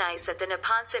recognize that the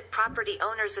Neponset Property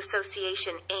Owners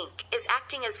Association, Inc., is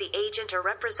acting as the agent or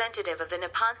representative of the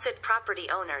Neponset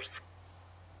property owners.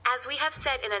 As we have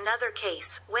said in another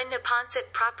case, when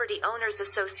Neponset Property Owners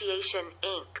Association,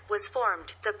 Inc., was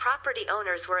formed, the property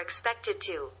owners were expected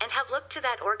to, and have looked to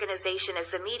that organization as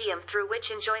the medium through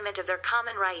which enjoyment of their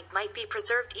common right might be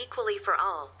preserved equally for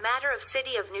all. Matter of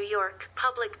City of New York,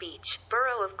 Public Beach,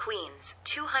 Borough of Queens,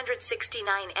 269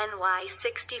 NY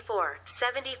 64,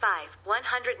 75,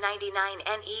 199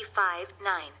 NE 5,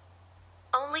 9.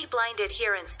 Only blind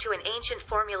adherence to an ancient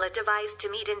formula devised to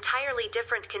meet entirely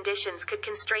different conditions could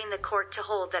constrain the court to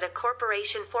hold that a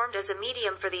corporation formed as a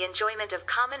medium for the enjoyment of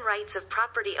common rights of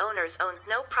property owners owns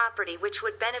no property which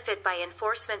would benefit by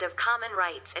enforcement of common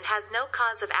rights and has no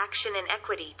cause of action in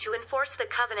equity to enforce the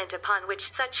covenant upon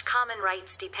which such common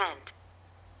rights depend.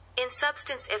 In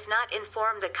substance, if not in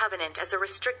form, the covenant is a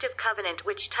restrictive covenant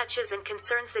which touches and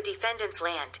concerns the defendant's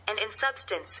land, and in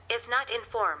substance, if not in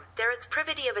form, there is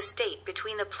privity of estate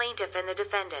between the plaintiff and the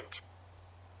defendant.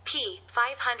 p.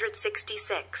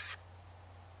 566.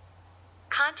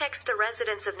 Context: the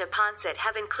residents of Neponset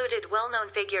have included well-known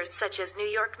figures such as New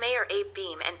York Mayor Abe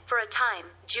Beame and, for a time,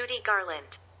 Judy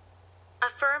Garland.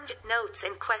 Affirmed, notes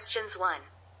and questions 1.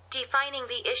 Defining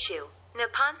the issue.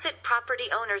 Neponset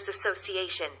Property Owners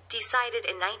Association, decided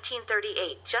in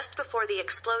 1938 just before the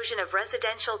explosion of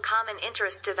residential common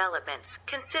interest developments,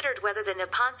 considered whether the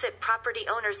Neponset Property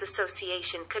Owners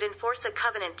Association could enforce a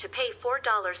covenant to pay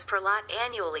 $4 per lot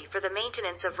annually for the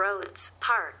maintenance of roads,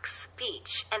 parks,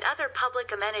 beach, and other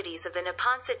public amenities of the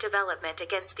Neponset development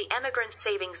against the Emigrant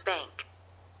Savings Bank.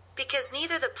 Because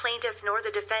neither the plaintiff nor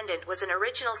the defendant was an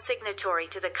original signatory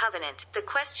to the covenant, the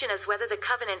question is whether the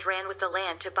covenant ran with the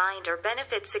land to bind or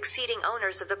benefit succeeding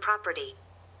owners of the property.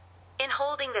 In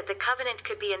holding that the covenant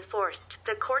could be enforced,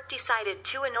 the court decided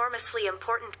two enormously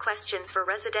important questions for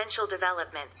residential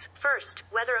developments. First,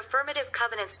 whether affirmative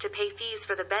covenants to pay fees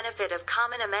for the benefit of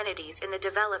common amenities in the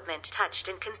development touched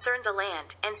and concerned the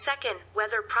land, and second,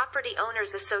 whether property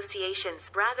owners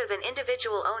associations, rather than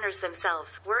individual owners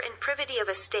themselves, were in privity of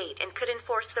estate and could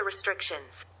enforce the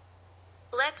restrictions.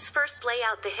 Let's first lay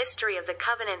out the history of the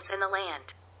covenants and the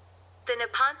land. The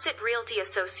Neponset Realty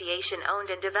Association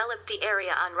owned and developed the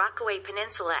area on Rockaway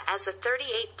Peninsula as a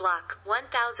 38-block,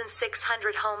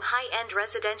 1,600-home high-end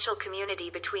residential community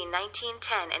between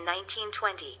 1910 and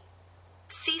 1920.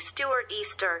 C. Stuart E.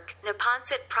 Stirk,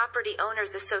 Neponset Property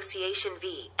Owners Association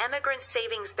v. Emigrant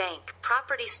Savings Bank,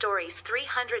 Property Stories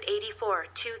 384,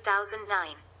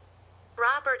 2009.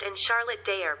 Robert and Charlotte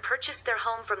Dayer purchased their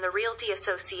home from the Realty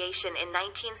Association in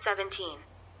 1917.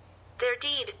 Their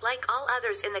deed, like all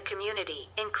others in the community,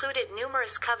 included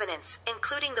numerous covenants,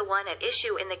 including the one at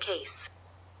issue in the case.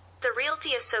 The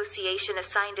Realty Association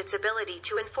assigned its ability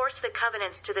to enforce the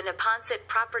covenants to the Neponset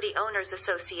Property Owners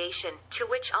Association, to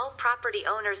which all property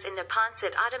owners in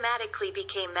Neponset automatically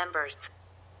became members.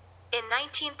 In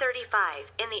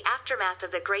 1935, in the aftermath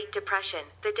of the Great Depression,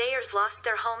 the Dayers lost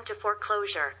their home to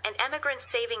foreclosure, and Emigrant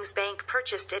Savings Bank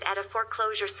purchased it at a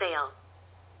foreclosure sale.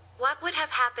 What would have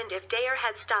happened if Dayer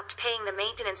had stopped paying the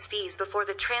maintenance fees before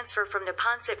the transfer from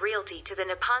Neponset Realty to the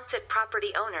Neponset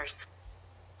property owners?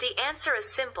 The answer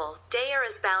is simple: Dayer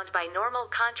is bound by normal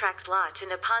contract law to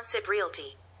Neponset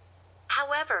Realty.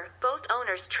 However, both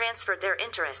owners transferred their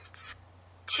interests.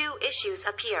 Two issues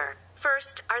appear.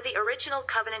 First, are the original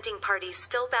covenanting parties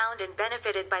still bound and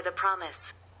benefited by the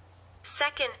promise?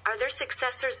 Second, are their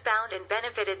successors bound and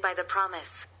benefited by the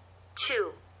promise?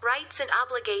 2. Rights and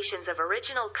obligations of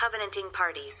original covenanting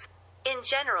parties. In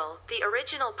general, the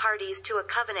original parties to a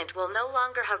covenant will no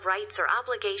longer have rights or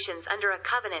obligations under a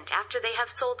covenant after they have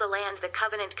sold the land the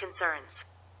covenant concerns.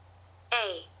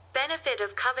 A. Benefit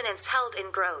of covenants held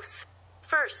in gross.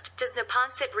 First, does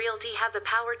Neponset Realty have the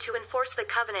power to enforce the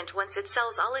covenant once it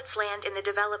sells all its land in the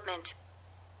development?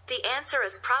 The answer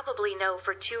is probably no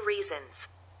for 2 reasons.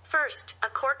 First, a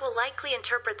court will likely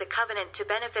interpret the covenant to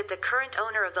benefit the current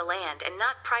owner of the land and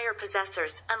not prior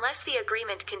possessors, unless the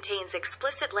agreement contains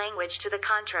explicit language to the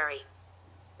contrary.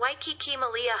 Waikiki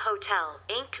Malia Hotel,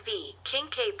 Inc. v.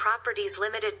 King-K Properties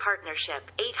Limited Partnership,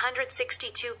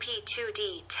 862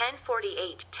 P2D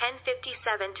 1048,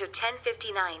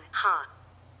 1057-1059, Ha.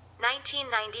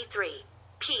 1993.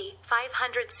 p.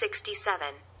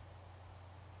 567.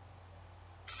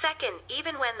 Second,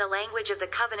 even when the language of the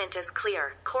covenant is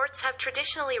clear, courts have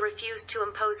traditionally refused to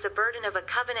impose the burden of a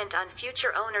covenant on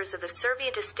future owners of the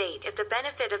servient estate if the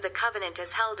benefit of the covenant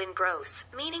is held in gross,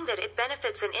 meaning that it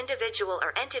benefits an individual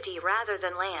or entity rather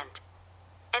than land.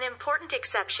 An important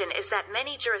exception is that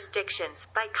many jurisdictions,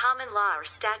 by common law or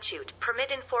statute,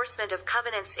 permit enforcement of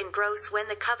covenants in gross when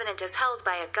the covenant is held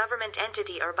by a government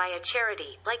entity or by a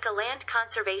charity, like a land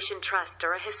conservation trust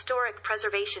or a historic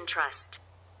preservation trust.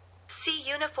 See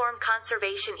Uniform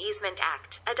Conservation Easement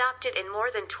Act, adopted in more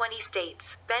than 20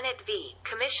 states, Bennett v.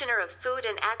 Commissioner of Food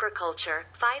and Agriculture,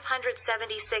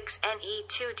 576 NE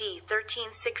 2D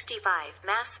 1365,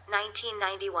 Mass.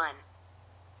 1991.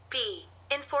 B.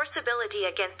 Enforceability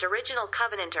against original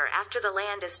covenanter after the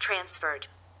land is transferred.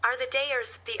 Are the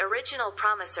dayers, the original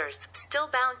promisors, still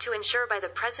bound to ensure by the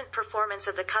present performance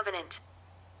of the covenant?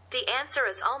 The answer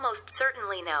is almost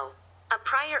certainly no. A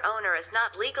prior owner is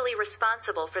not legally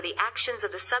responsible for the actions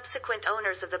of the subsequent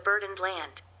owners of the burdened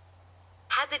land.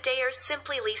 Had the dayers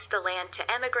simply leased the land to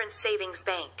Emigrant Savings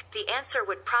Bank, the answer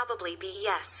would probably be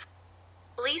yes.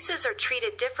 Leases are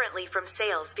treated differently from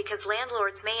sales because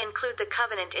landlords may include the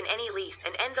covenant in any lease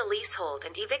and end the leasehold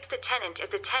and evict the tenant if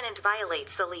the tenant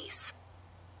violates the lease.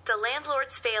 The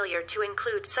landlord's failure to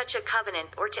include such a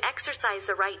covenant or to exercise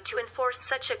the right to enforce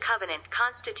such a covenant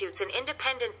constitutes an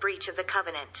independent breach of the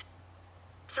covenant.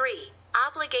 3.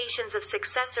 Obligations of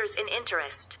successors in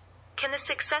interest. Can the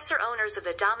successor owners of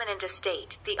the dominant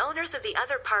estate, the owners of the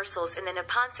other parcels in the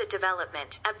Neponset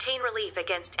development, obtain relief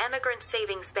against Emigrant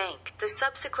Savings Bank, the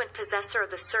subsequent possessor of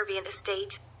the servient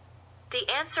estate? The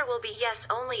answer will be yes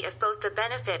only if both the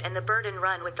benefit and the burden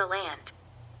run with the land.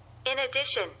 In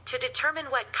addition, to determine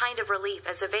what kind of relief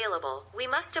is available, we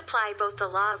must apply both the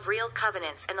law of real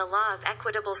covenants and the law of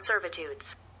equitable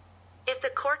servitudes. If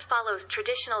the court follows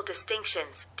traditional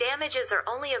distinctions, damages are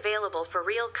only available for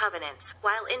real covenants,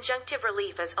 while injunctive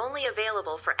relief is only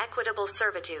available for equitable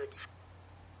servitudes.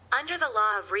 Under the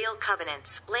law of real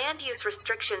covenants, land use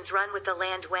restrictions run with the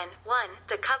land when 1.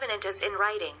 The covenant is in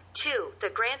writing, 2. The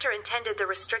grantor intended the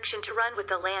restriction to run with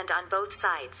the land on both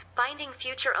sides, binding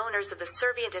future owners of the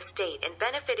servient estate and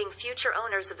benefiting future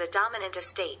owners of the dominant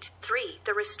estate, 3.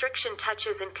 The restriction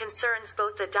touches and concerns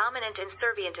both the dominant and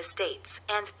servient estates,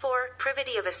 and 4.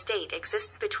 Privity of estate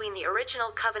exists between the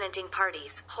original covenanting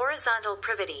parties, horizontal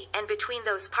privity, and between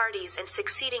those parties and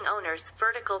succeeding owners,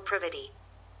 vertical privity.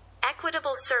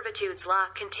 Equitable servitudes law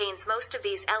contains most of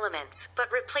these elements,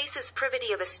 but replaces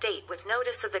privity of estate with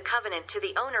notice of the covenant to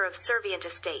the owner of servient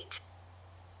estate.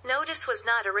 Notice was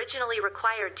not originally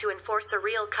required to enforce a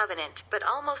real covenant, but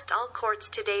almost all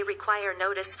courts today require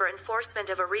notice for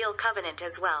enforcement of a real covenant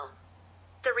as well.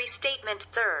 The restatement,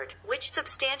 third, which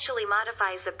substantially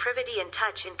modifies the privity and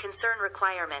touch and concern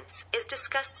requirements, is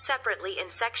discussed separately in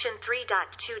section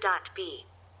 3.2.b.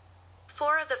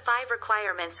 4 of the 5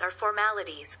 requirements are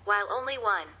formalities, while only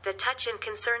 1, the touch and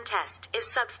concern test,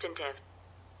 is substantive.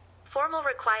 Formal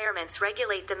requirements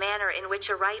regulate the manner in which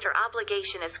a right or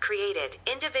obligation is created.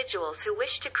 Individuals who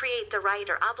wish to create the right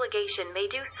or obligation may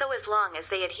do so as long as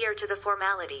they adhere to the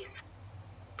formalities.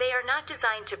 They are not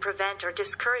designed to prevent or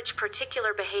discourage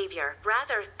particular behavior,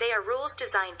 rather, they are rules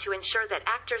designed to ensure that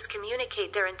actors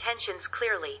communicate their intentions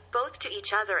clearly, both to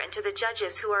each other and to the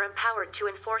judges who are empowered to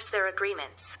enforce their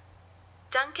agreements.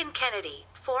 Duncan Kennedy,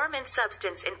 Form and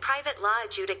Substance in Private Law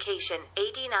Adjudication,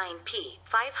 89 p.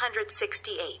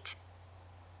 568.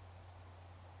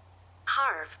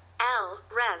 Harv. L.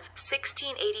 Rev.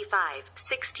 1685,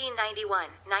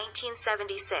 1691,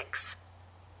 1976.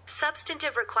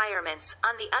 Substantive requirements,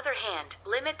 on the other hand,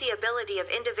 limit the ability of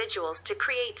individuals to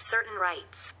create certain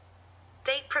rights.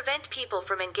 They prevent people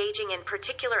from engaging in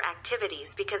particular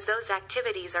activities because those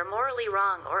activities are morally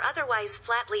wrong or otherwise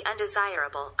flatly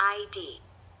undesirable, i.d.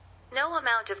 No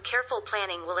amount of careful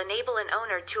planning will enable an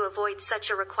owner to avoid such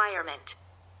a requirement.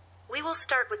 we will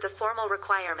start with the formal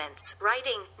requirements,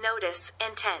 writing, notice,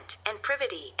 intent, and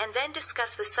privity, and then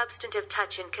discuss the substantive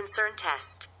touch and concern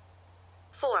test.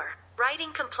 4.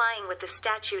 Writing complying with the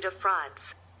statute of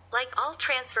frauds. Like all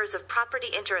transfers of property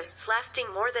interests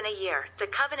lasting more than a year, the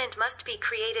covenant must be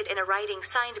created in a writing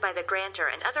signed by the grantor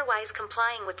and otherwise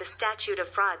complying with the statute of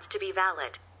frauds to be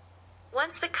valid.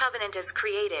 Once the covenant is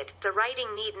created, the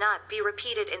writing need not be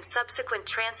repeated in subsequent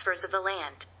transfers of the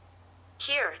land.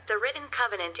 Here, the written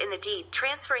covenant in the deed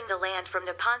transferring the land from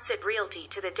Neponset Realty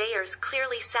to the Dayers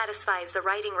clearly satisfies the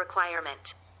writing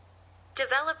requirement.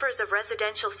 Developers of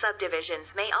residential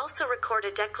subdivisions may also record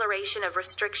a declaration of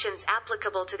restrictions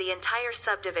applicable to the entire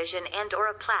subdivision and/or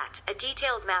a plat, a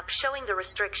detailed map showing the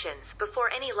restrictions, before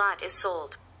any lot is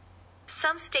sold.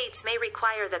 Some states may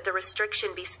require that the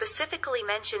restriction be specifically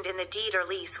mentioned in the deed or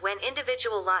lease when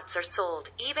individual lots are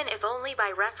sold, even if only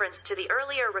by reference to the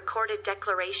earlier recorded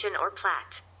declaration or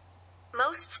plat.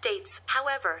 Most states,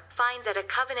 however, find that a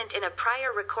covenant in a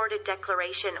prior recorded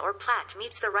declaration or plat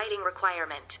meets the writing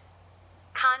requirement.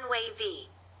 Conway v.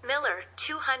 Miller,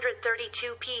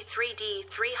 232 p. 3d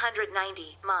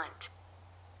 390, Mont.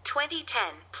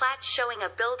 2010, plat showing a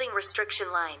building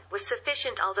restriction line was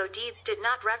sufficient although deeds did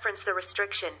not reference the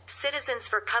restriction. Citizens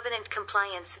for Covenant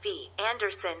Compliance v.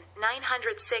 Anderson,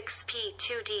 906 p.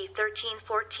 2d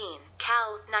 1314,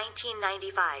 Cal.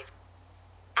 1995.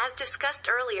 As discussed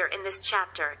earlier in this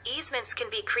chapter, easements can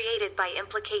be created by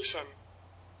implication.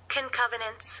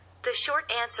 Concovenants? The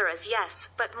short answer is yes,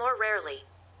 but more rarely.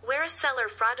 Where a seller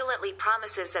fraudulently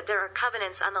promises that there are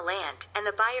covenants on the land, and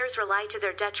the buyers rely to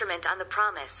their detriment on the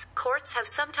promise, courts have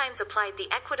sometimes applied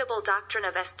the equitable doctrine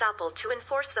of estoppel to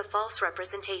enforce the false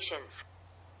representations.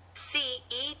 C.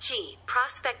 E. G.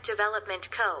 Prospect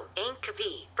Development Co., Inc.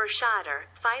 v. Bershader,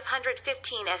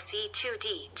 515 SE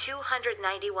 2D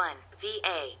 291,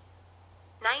 VA.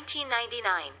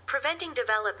 1999, preventing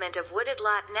development of wooded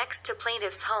lot next to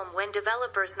plaintiff's home when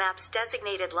developers maps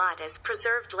designated lot as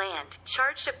preserved land,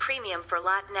 charged a premium for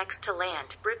lot next to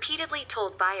land, repeatedly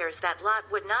told buyers that lot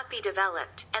would not be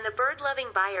developed, and the bird-loving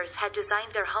buyers had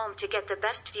designed their home to get the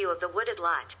best view of the wooded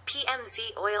lot.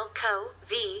 PMZ Oil Co.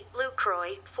 v.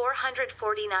 Lucroy,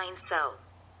 449 So.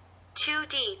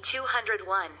 2D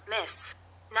 201, Miss.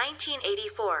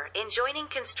 1984, enjoining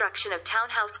construction of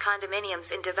townhouse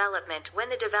condominiums in development when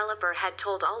the developer had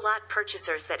told all lot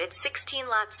purchasers that its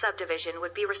 16-lot subdivision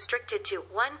would be restricted to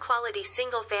one quality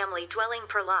single-family dwelling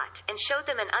per lot, and showed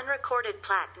them an unrecorded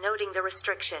plat noting the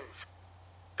restrictions.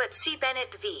 But C.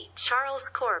 Bennett v. Charles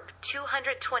Corp.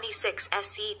 226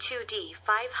 SE 2D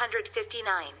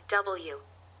 559, W.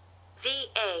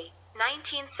 VA.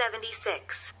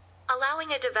 1976.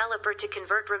 Allowing a developer to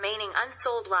convert remaining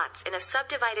unsold lots in a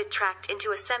subdivided tract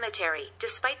into a cemetery,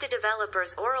 despite the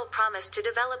developer's oral promise to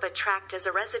develop a tract as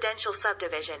a residential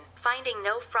subdivision, finding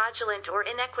no fraudulent or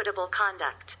inequitable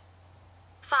conduct.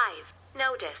 5.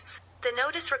 Notice. The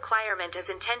notice requirement is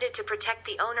intended to protect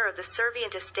the owner of the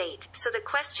servient estate, so the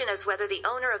question is whether the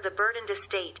owner of the burdened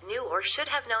estate knew or should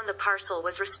have known the parcel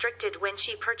was restricted when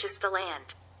she purchased the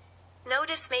land.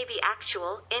 Notice may be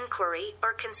actual, inquiry,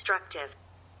 or constructive.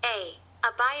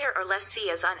 A buyer or lessee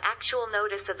is on actual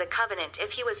notice of the covenant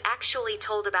if he was actually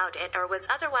told about it or was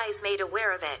otherwise made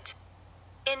aware of it.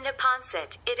 In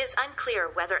Neponset, it is unclear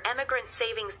whether Emigrant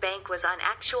Savings Bank was on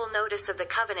actual notice of the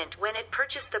covenant when it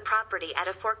purchased the property at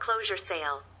a foreclosure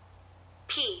sale.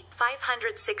 P.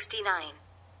 569.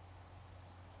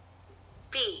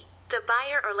 B. The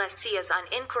buyer or lessee is on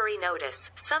inquiry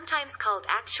notice, sometimes called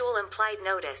actual implied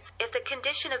notice, if the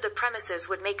condition of the premises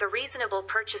would make a reasonable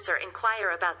purchaser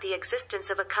inquire about the existence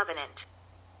of a covenant.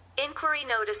 Inquiry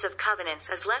notice of covenants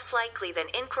is less likely than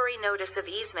inquiry notice of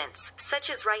easements, such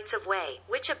as rights of way,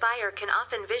 which a buyer can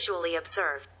often visually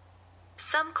observe.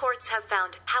 Some courts have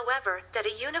found, however, that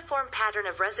a uniform pattern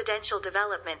of residential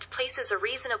development places a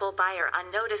reasonable buyer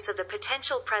on notice of the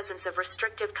potential presence of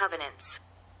restrictive covenants.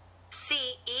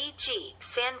 C. E. G.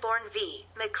 Sanborn v.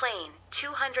 McLean,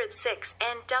 206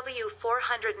 NW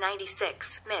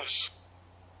 496, Mich.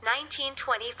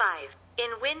 1925.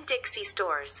 In Winn-Dixie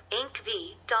Stores, Inc.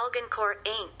 v. Dalgancourt,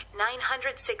 Inc.,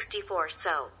 964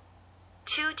 So.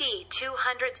 2D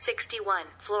 261,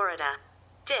 Florida.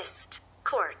 Dist.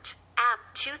 Court. App.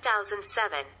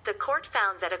 2007, the court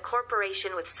found that a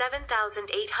corporation with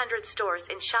 7,800 stores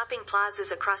in shopping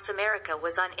plazas across America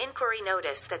was on inquiry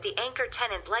notice that the anchor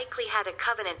tenant likely had a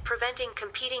covenant preventing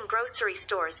competing grocery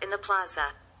stores in the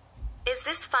plaza. Is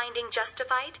this finding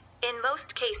justified? In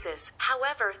most cases,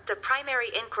 however, the primary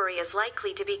inquiry is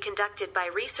likely to be conducted by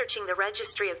researching the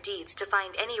Registry of Deeds to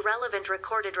find any relevant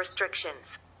recorded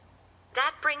restrictions.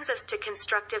 That brings us to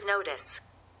constructive notice.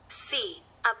 C.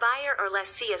 A buyer or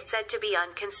lessee is said to be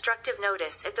on constructive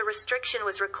notice if the restriction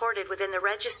was recorded within the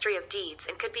Registry of Deeds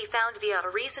and could be found via a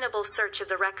reasonable search of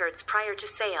the records prior to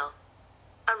sale.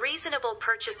 A reasonable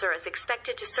purchaser is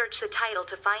expected to search the title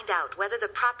to find out whether the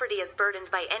property is burdened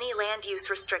by any land use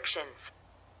restrictions.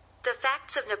 The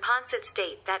facts of Neponset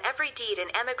state that every deed in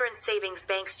Emigrant Savings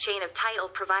Bank's chain of title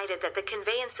provided that the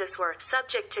conveyances were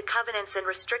subject to covenants and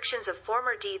restrictions of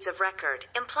former deeds of record,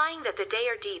 implying that the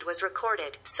Dayer deed was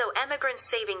recorded, so Emigrant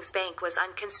Savings Bank was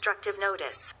on constructive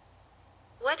notice.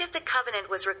 What if the covenant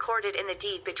was recorded in the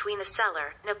deed between the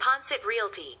seller, Neponset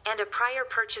Realty, and a prior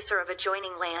purchaser of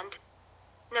adjoining land?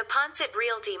 Neponset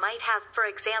Realty might have, for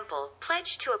example,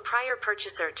 pledged to a prior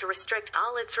purchaser to restrict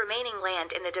all its remaining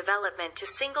land in the development to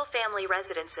single-family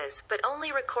residences, but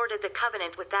only recorded the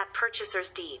covenant with that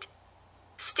purchaser's deed.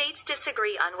 States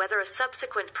disagree on whether a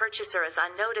subsequent purchaser is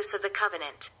on notice of the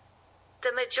covenant.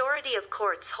 The majority of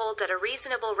courts hold that a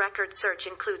reasonable record search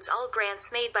includes all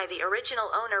grants made by the original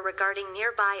owner regarding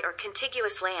nearby or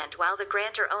contiguous land while the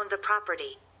grantor owned the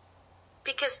property.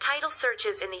 Because title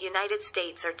searches in the United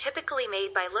States are typically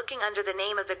made by looking under the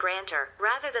name of the grantor,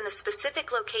 rather than the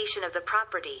specific location of the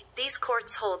property, these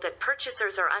courts hold that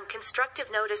purchasers are on constructive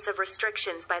notice of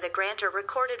restrictions by the grantor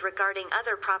recorded regarding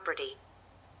other property.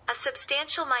 A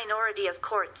substantial minority of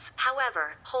courts,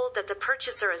 however, hold that the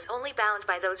purchaser is only bound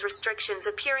by those restrictions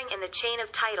appearing in the chain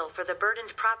of title for the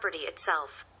burdened property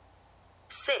itself.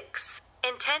 6.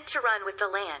 Intent to run with the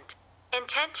land.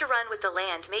 Intent to run with the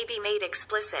land may be made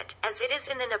explicit, as it is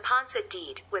in the Neponset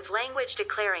deed, with language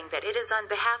declaring that it is on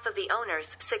behalf of the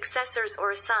owners, successors or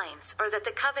assigns, or that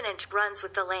the covenant runs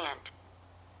with the land.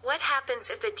 What happens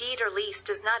if the deed or lease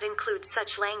does not include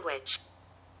such language?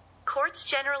 Courts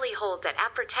generally hold that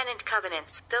appurtenant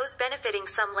covenants, those benefiting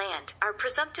some land, are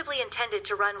presumptively intended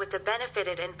to run with the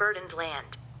benefited and burdened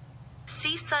land.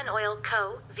 See Sun Oil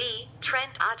Co. v.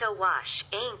 Trent Auto Wash,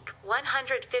 Inc.,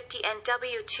 150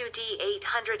 NW2D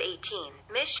 818,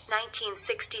 Mich.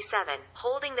 1967,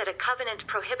 holding that a covenant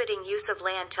prohibiting use of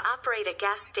land to operate a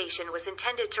gas station was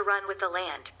intended to run with the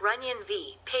land. Runyon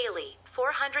v. Paley,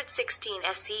 416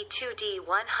 SE2D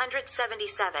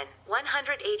 177,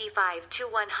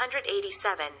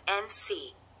 185-187,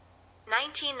 NC.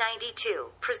 1992,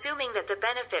 presuming that the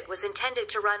benefit was intended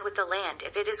to run with the land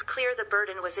if it is clear the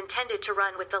burden was intended to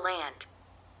run with the land.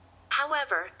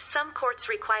 However, some courts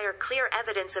require clear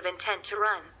evidence of intent to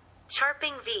run.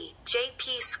 Charping v.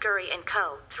 J.P. Scurry &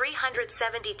 Co.,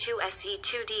 372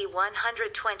 SE2D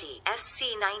 120, SC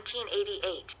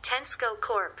 1988, Tensco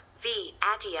Corp. v.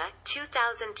 Attia,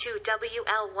 2002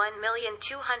 WL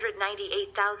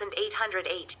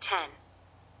 1298808, 10.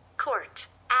 Court.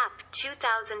 App.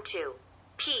 2002.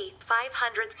 p.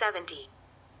 570.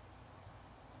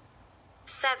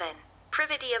 7.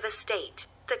 Privity of estate.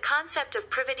 The concept of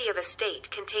privity of estate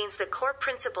contains the core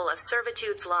principle of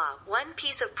servitude's law. One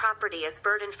piece of property is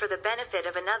burdened for the benefit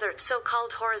of another,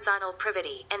 so-called horizontal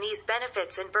privity, and these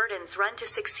benefits and burdens run to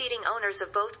succeeding owners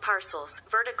of both parcels,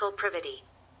 vertical privity.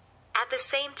 At the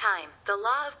same time, the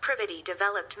law of privity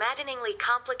developed maddeningly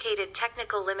complicated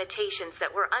technical limitations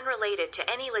that were unrelated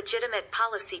to any legitimate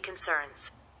policy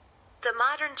concerns. The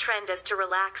modern trend is to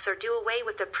relax or do away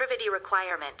with the privity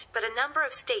requirement, but a number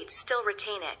of states still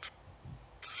retain it.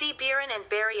 See Beeren and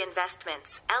Berry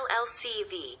Investments, LLC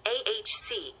v.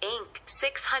 AHC, Inc.,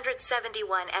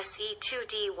 671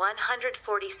 SE2D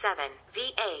 147,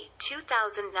 VA,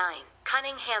 2009,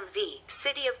 Cunningham v.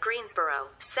 City of Greensboro,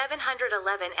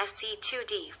 711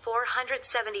 SE2D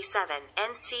 477,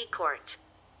 NC Court.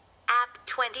 App.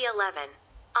 2011.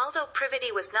 Although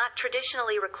privity was not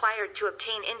traditionally required to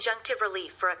obtain injunctive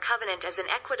relief for a covenant as an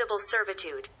equitable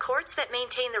servitude, courts that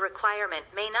maintain the requirement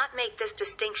may not make this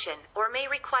distinction, or may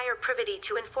require privity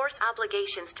to enforce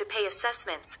obligations to pay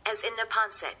assessments, as in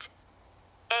Neponset.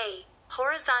 A.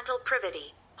 Horizontal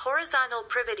privity. Horizontal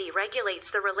privity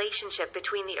regulates the relationship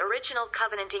between the original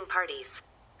covenanting parties.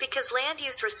 Because land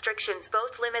use restrictions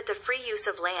both limit the free use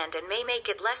of land and may make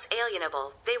it less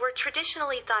alienable, they were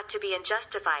traditionally thought to be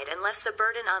unjustified unless the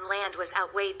burden on land was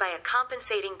outweighed by a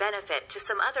compensating benefit to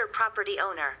some other property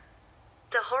owner.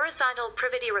 The horizontal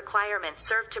privity requirement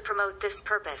served to promote this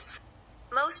purpose.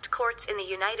 Most courts in the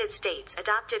United States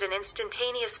adopted an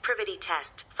instantaneous privity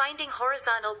test, finding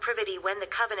horizontal privity when the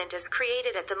covenant is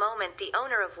created at the moment the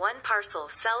owner of one parcel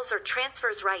sells or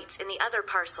transfers rights in the other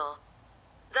parcel.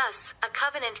 Thus, a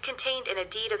covenant contained in a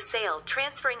deed of sale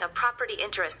transferring a property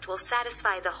interest will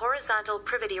satisfy the horizontal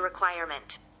privity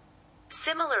requirement.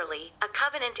 Similarly, a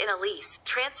covenant in a lease,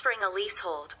 transferring a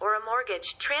leasehold, or a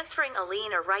mortgage, transferring a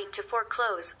lien or right to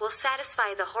foreclose, will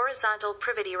satisfy the horizontal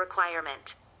privity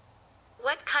requirement.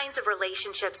 What kinds of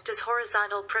relationships does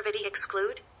horizontal privity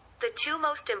exclude? The two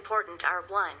most important are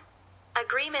 1.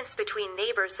 Agreements between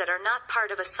neighbors that are not part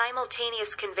of a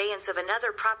simultaneous conveyance of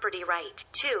another property right.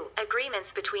 2.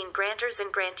 Agreements between grantors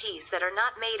and grantees that are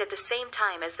not made at the same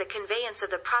time as the conveyance of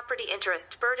the property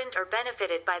interest burdened or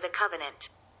benefited by the covenant.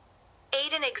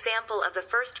 8. An example of the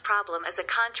first problem is a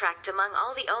contract among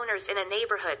all the owners in a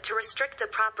neighborhood to restrict the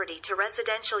property to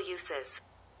residential uses.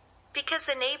 Because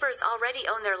the neighbors already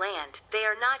own their land, they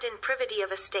are not in privity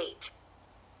of estate.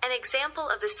 An example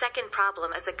of the second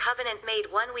problem is a covenant made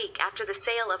 1 week after the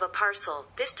sale of a parcel.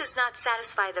 This does not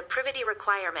satisfy the privity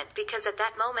requirement because at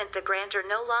that moment the grantor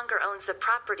no longer owns the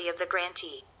property of the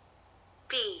grantee.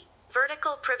 B.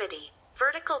 Vertical privity.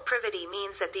 Vertical privity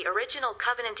means that the original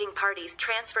covenanting parties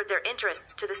transferred their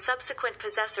interests to the subsequent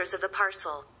possessors of the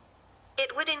parcel.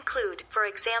 It would include, for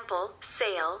example,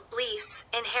 sale, lease,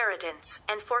 inheritance,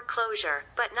 and foreclosure,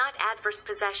 but not adverse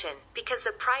possession, because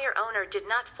the prior owner did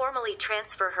not formally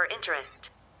transfer her interest.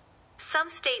 Some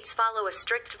states follow a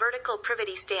strict vertical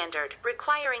privity standard,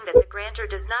 requiring that the grantor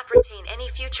does not retain any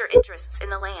future interests in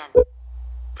the land.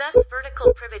 Thus,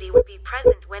 vertical privity would be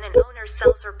present when an owner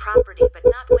sells her property but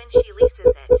not when she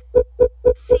leases it.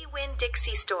 See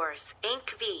Winn-Dixie Stores,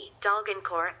 Inc. v.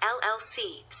 Dalgencore,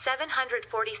 LLC,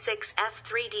 746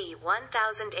 F3D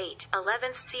 1008,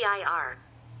 11th CIR.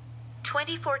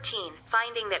 2014,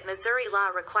 finding that Missouri law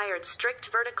required strict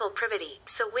vertical privity,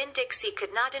 so Winn-Dixie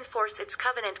could not enforce its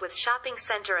covenant with shopping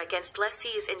center against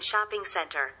lessees in shopping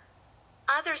center.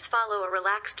 Others follow a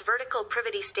relaxed vertical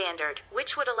privity standard,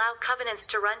 which would allow covenants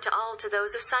to run to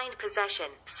those assigned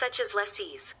possession, such as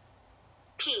lessees.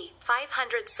 p.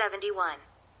 571.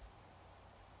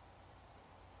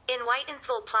 In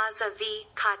Whitinsville Plaza v.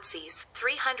 Cotseys,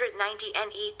 390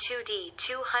 NE 2D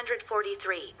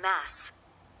 243, Mass.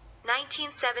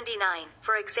 1979,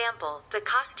 for example, the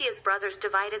Costias brothers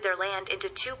divided their land into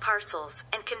 2 parcels,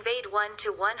 and conveyed one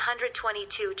to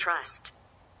 122 Trust.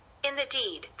 In the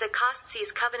deed, the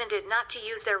Costias covenanted not to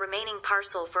use their remaining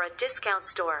parcel for a discount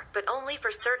store, but only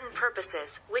for certain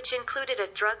purposes, which included a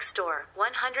drug store.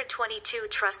 122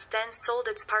 Trust then sold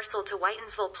its parcel to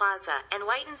Whitinsville Plaza, and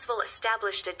Whitinsville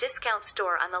established a discount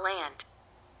store on the land.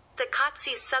 The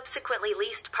Costias subsequently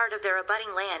leased part of their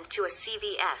abutting land to a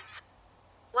CVS.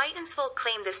 Whitinsville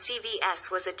claimed the CVS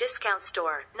was a discount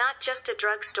store, not just a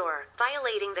drug store,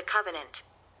 violating the covenant.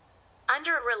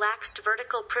 Under a relaxed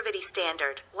vertical privity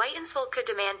standard, Whitinsville could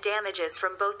demand damages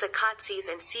from both the Costias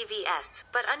and CVS,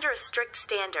 but under a strict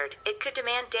standard, it could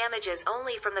demand damages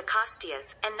only from the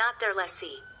Costias, and not their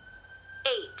lessee.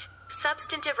 8.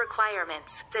 Substantive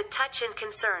requirements, the touch and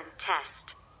concern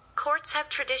test. Courts have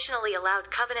traditionally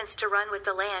allowed covenants to run with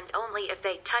the land only if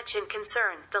they touch and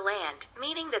concern the land,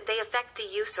 meaning that they affect the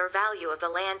use or value of the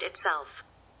land itself.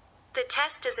 The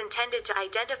test is intended to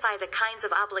identify the kinds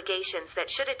of obligations that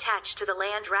should attach to the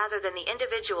land rather than the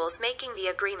individuals making the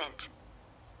agreement.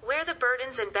 Where the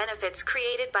burdens and benefits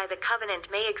created by the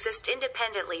covenant may exist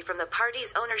independently from the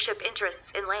parties' ownership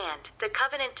interests in land, the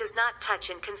covenant does not touch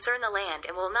and concern the land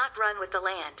and will not run with the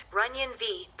land. Runyon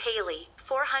v. Paley,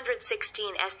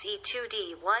 416 SE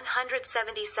 2D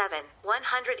 177,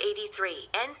 183,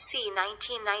 NC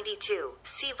 1992.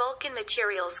 See Vulcan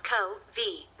Materials Co.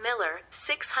 v. Miller,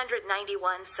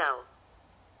 691 So.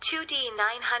 2D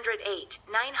 908,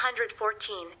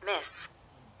 914, Miss.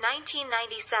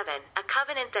 1997, a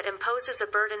covenant that imposes a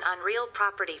burden on real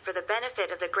property for the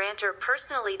benefit of the grantor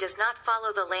personally does not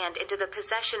follow the land into the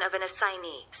possession of an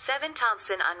assignee. 7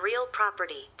 Thompson on real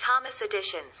property, Thomas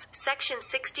Editions, Section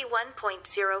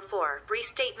 61.04,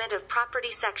 Restatement of Property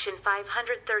Section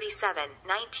 537,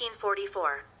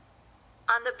 1944.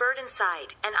 On the burden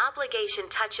side, an obligation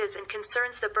touches and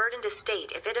concerns the burdened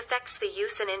estate if it affects the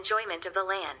use and enjoyment of the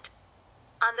land.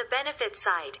 On the benefit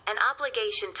side, an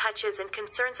obligation touches and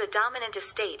concerns a dominant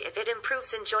estate if it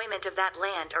improves enjoyment of that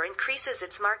land or increases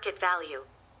its market value.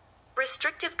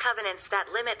 Restrictive covenants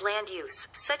that limit land use,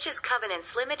 such as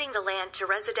covenants limiting the land to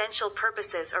residential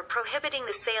purposes or prohibiting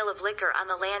the sale of liquor on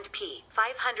the land p.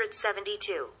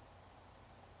 572.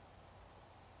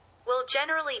 Will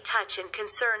generally touch and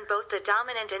concern both the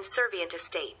dominant and servient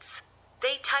estates.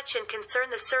 They touch and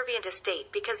concern the servient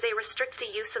estate because they restrict the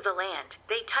use of the land.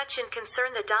 They touch and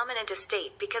concern the dominant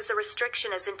estate because the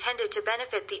restriction is intended to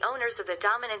benefit the owners of the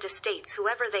dominant estates,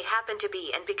 whoever they happen to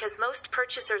be, and because most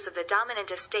purchasers of the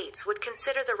dominant estates would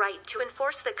consider the right to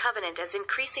enforce the covenant as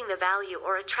increasing the value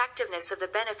or attractiveness of the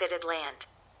benefited land.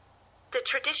 The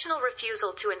traditional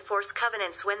refusal to enforce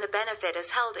covenants when the benefit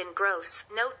is held in gross,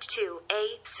 Note 2,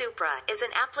 A, supra, is an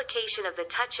application of the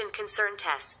touch and concern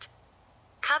test.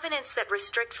 Covenants that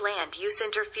restrict land use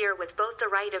interfere with both the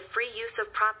right of free use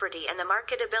of property and the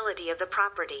marketability of the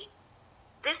property.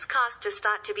 This cost is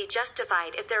thought to be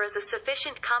justified if there is a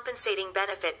sufficient compensating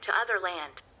benefit to other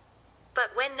land.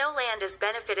 But when no land is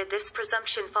benefited, this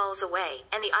presumption falls away,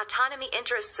 and the autonomy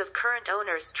interests of current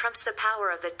owners trumps the power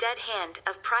of the dead hand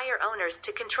of prior owners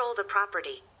to control the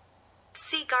property.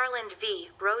 See Garland v.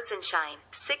 Rosenshine,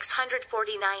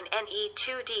 649 NE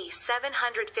 2D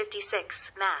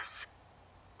 756, Mass.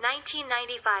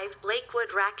 1995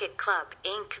 Lakewood Racquet Club,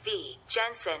 Inc. v.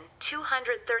 Jensen,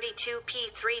 232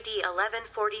 P3D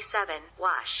 1147,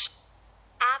 Wash.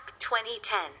 App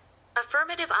 2010.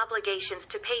 Affirmative obligations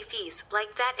to pay fees,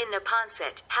 like that in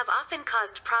Neponset, have often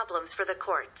caused problems for the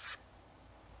courts.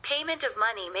 Payment of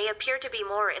money may appear to be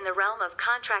more in the realm of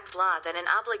contract law than an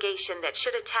obligation that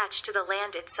should attach to the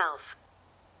land itself.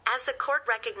 As the court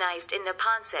recognized in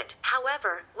Neponset,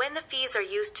 however, when the fees are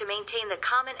used to maintain the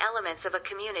common elements of a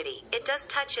community, it does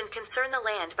touch and concern the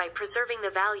land by preserving the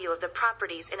value of the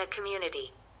properties in a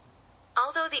community.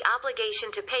 Although the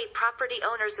obligation to pay property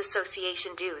owners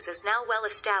association dues is now well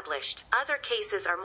established, other cases are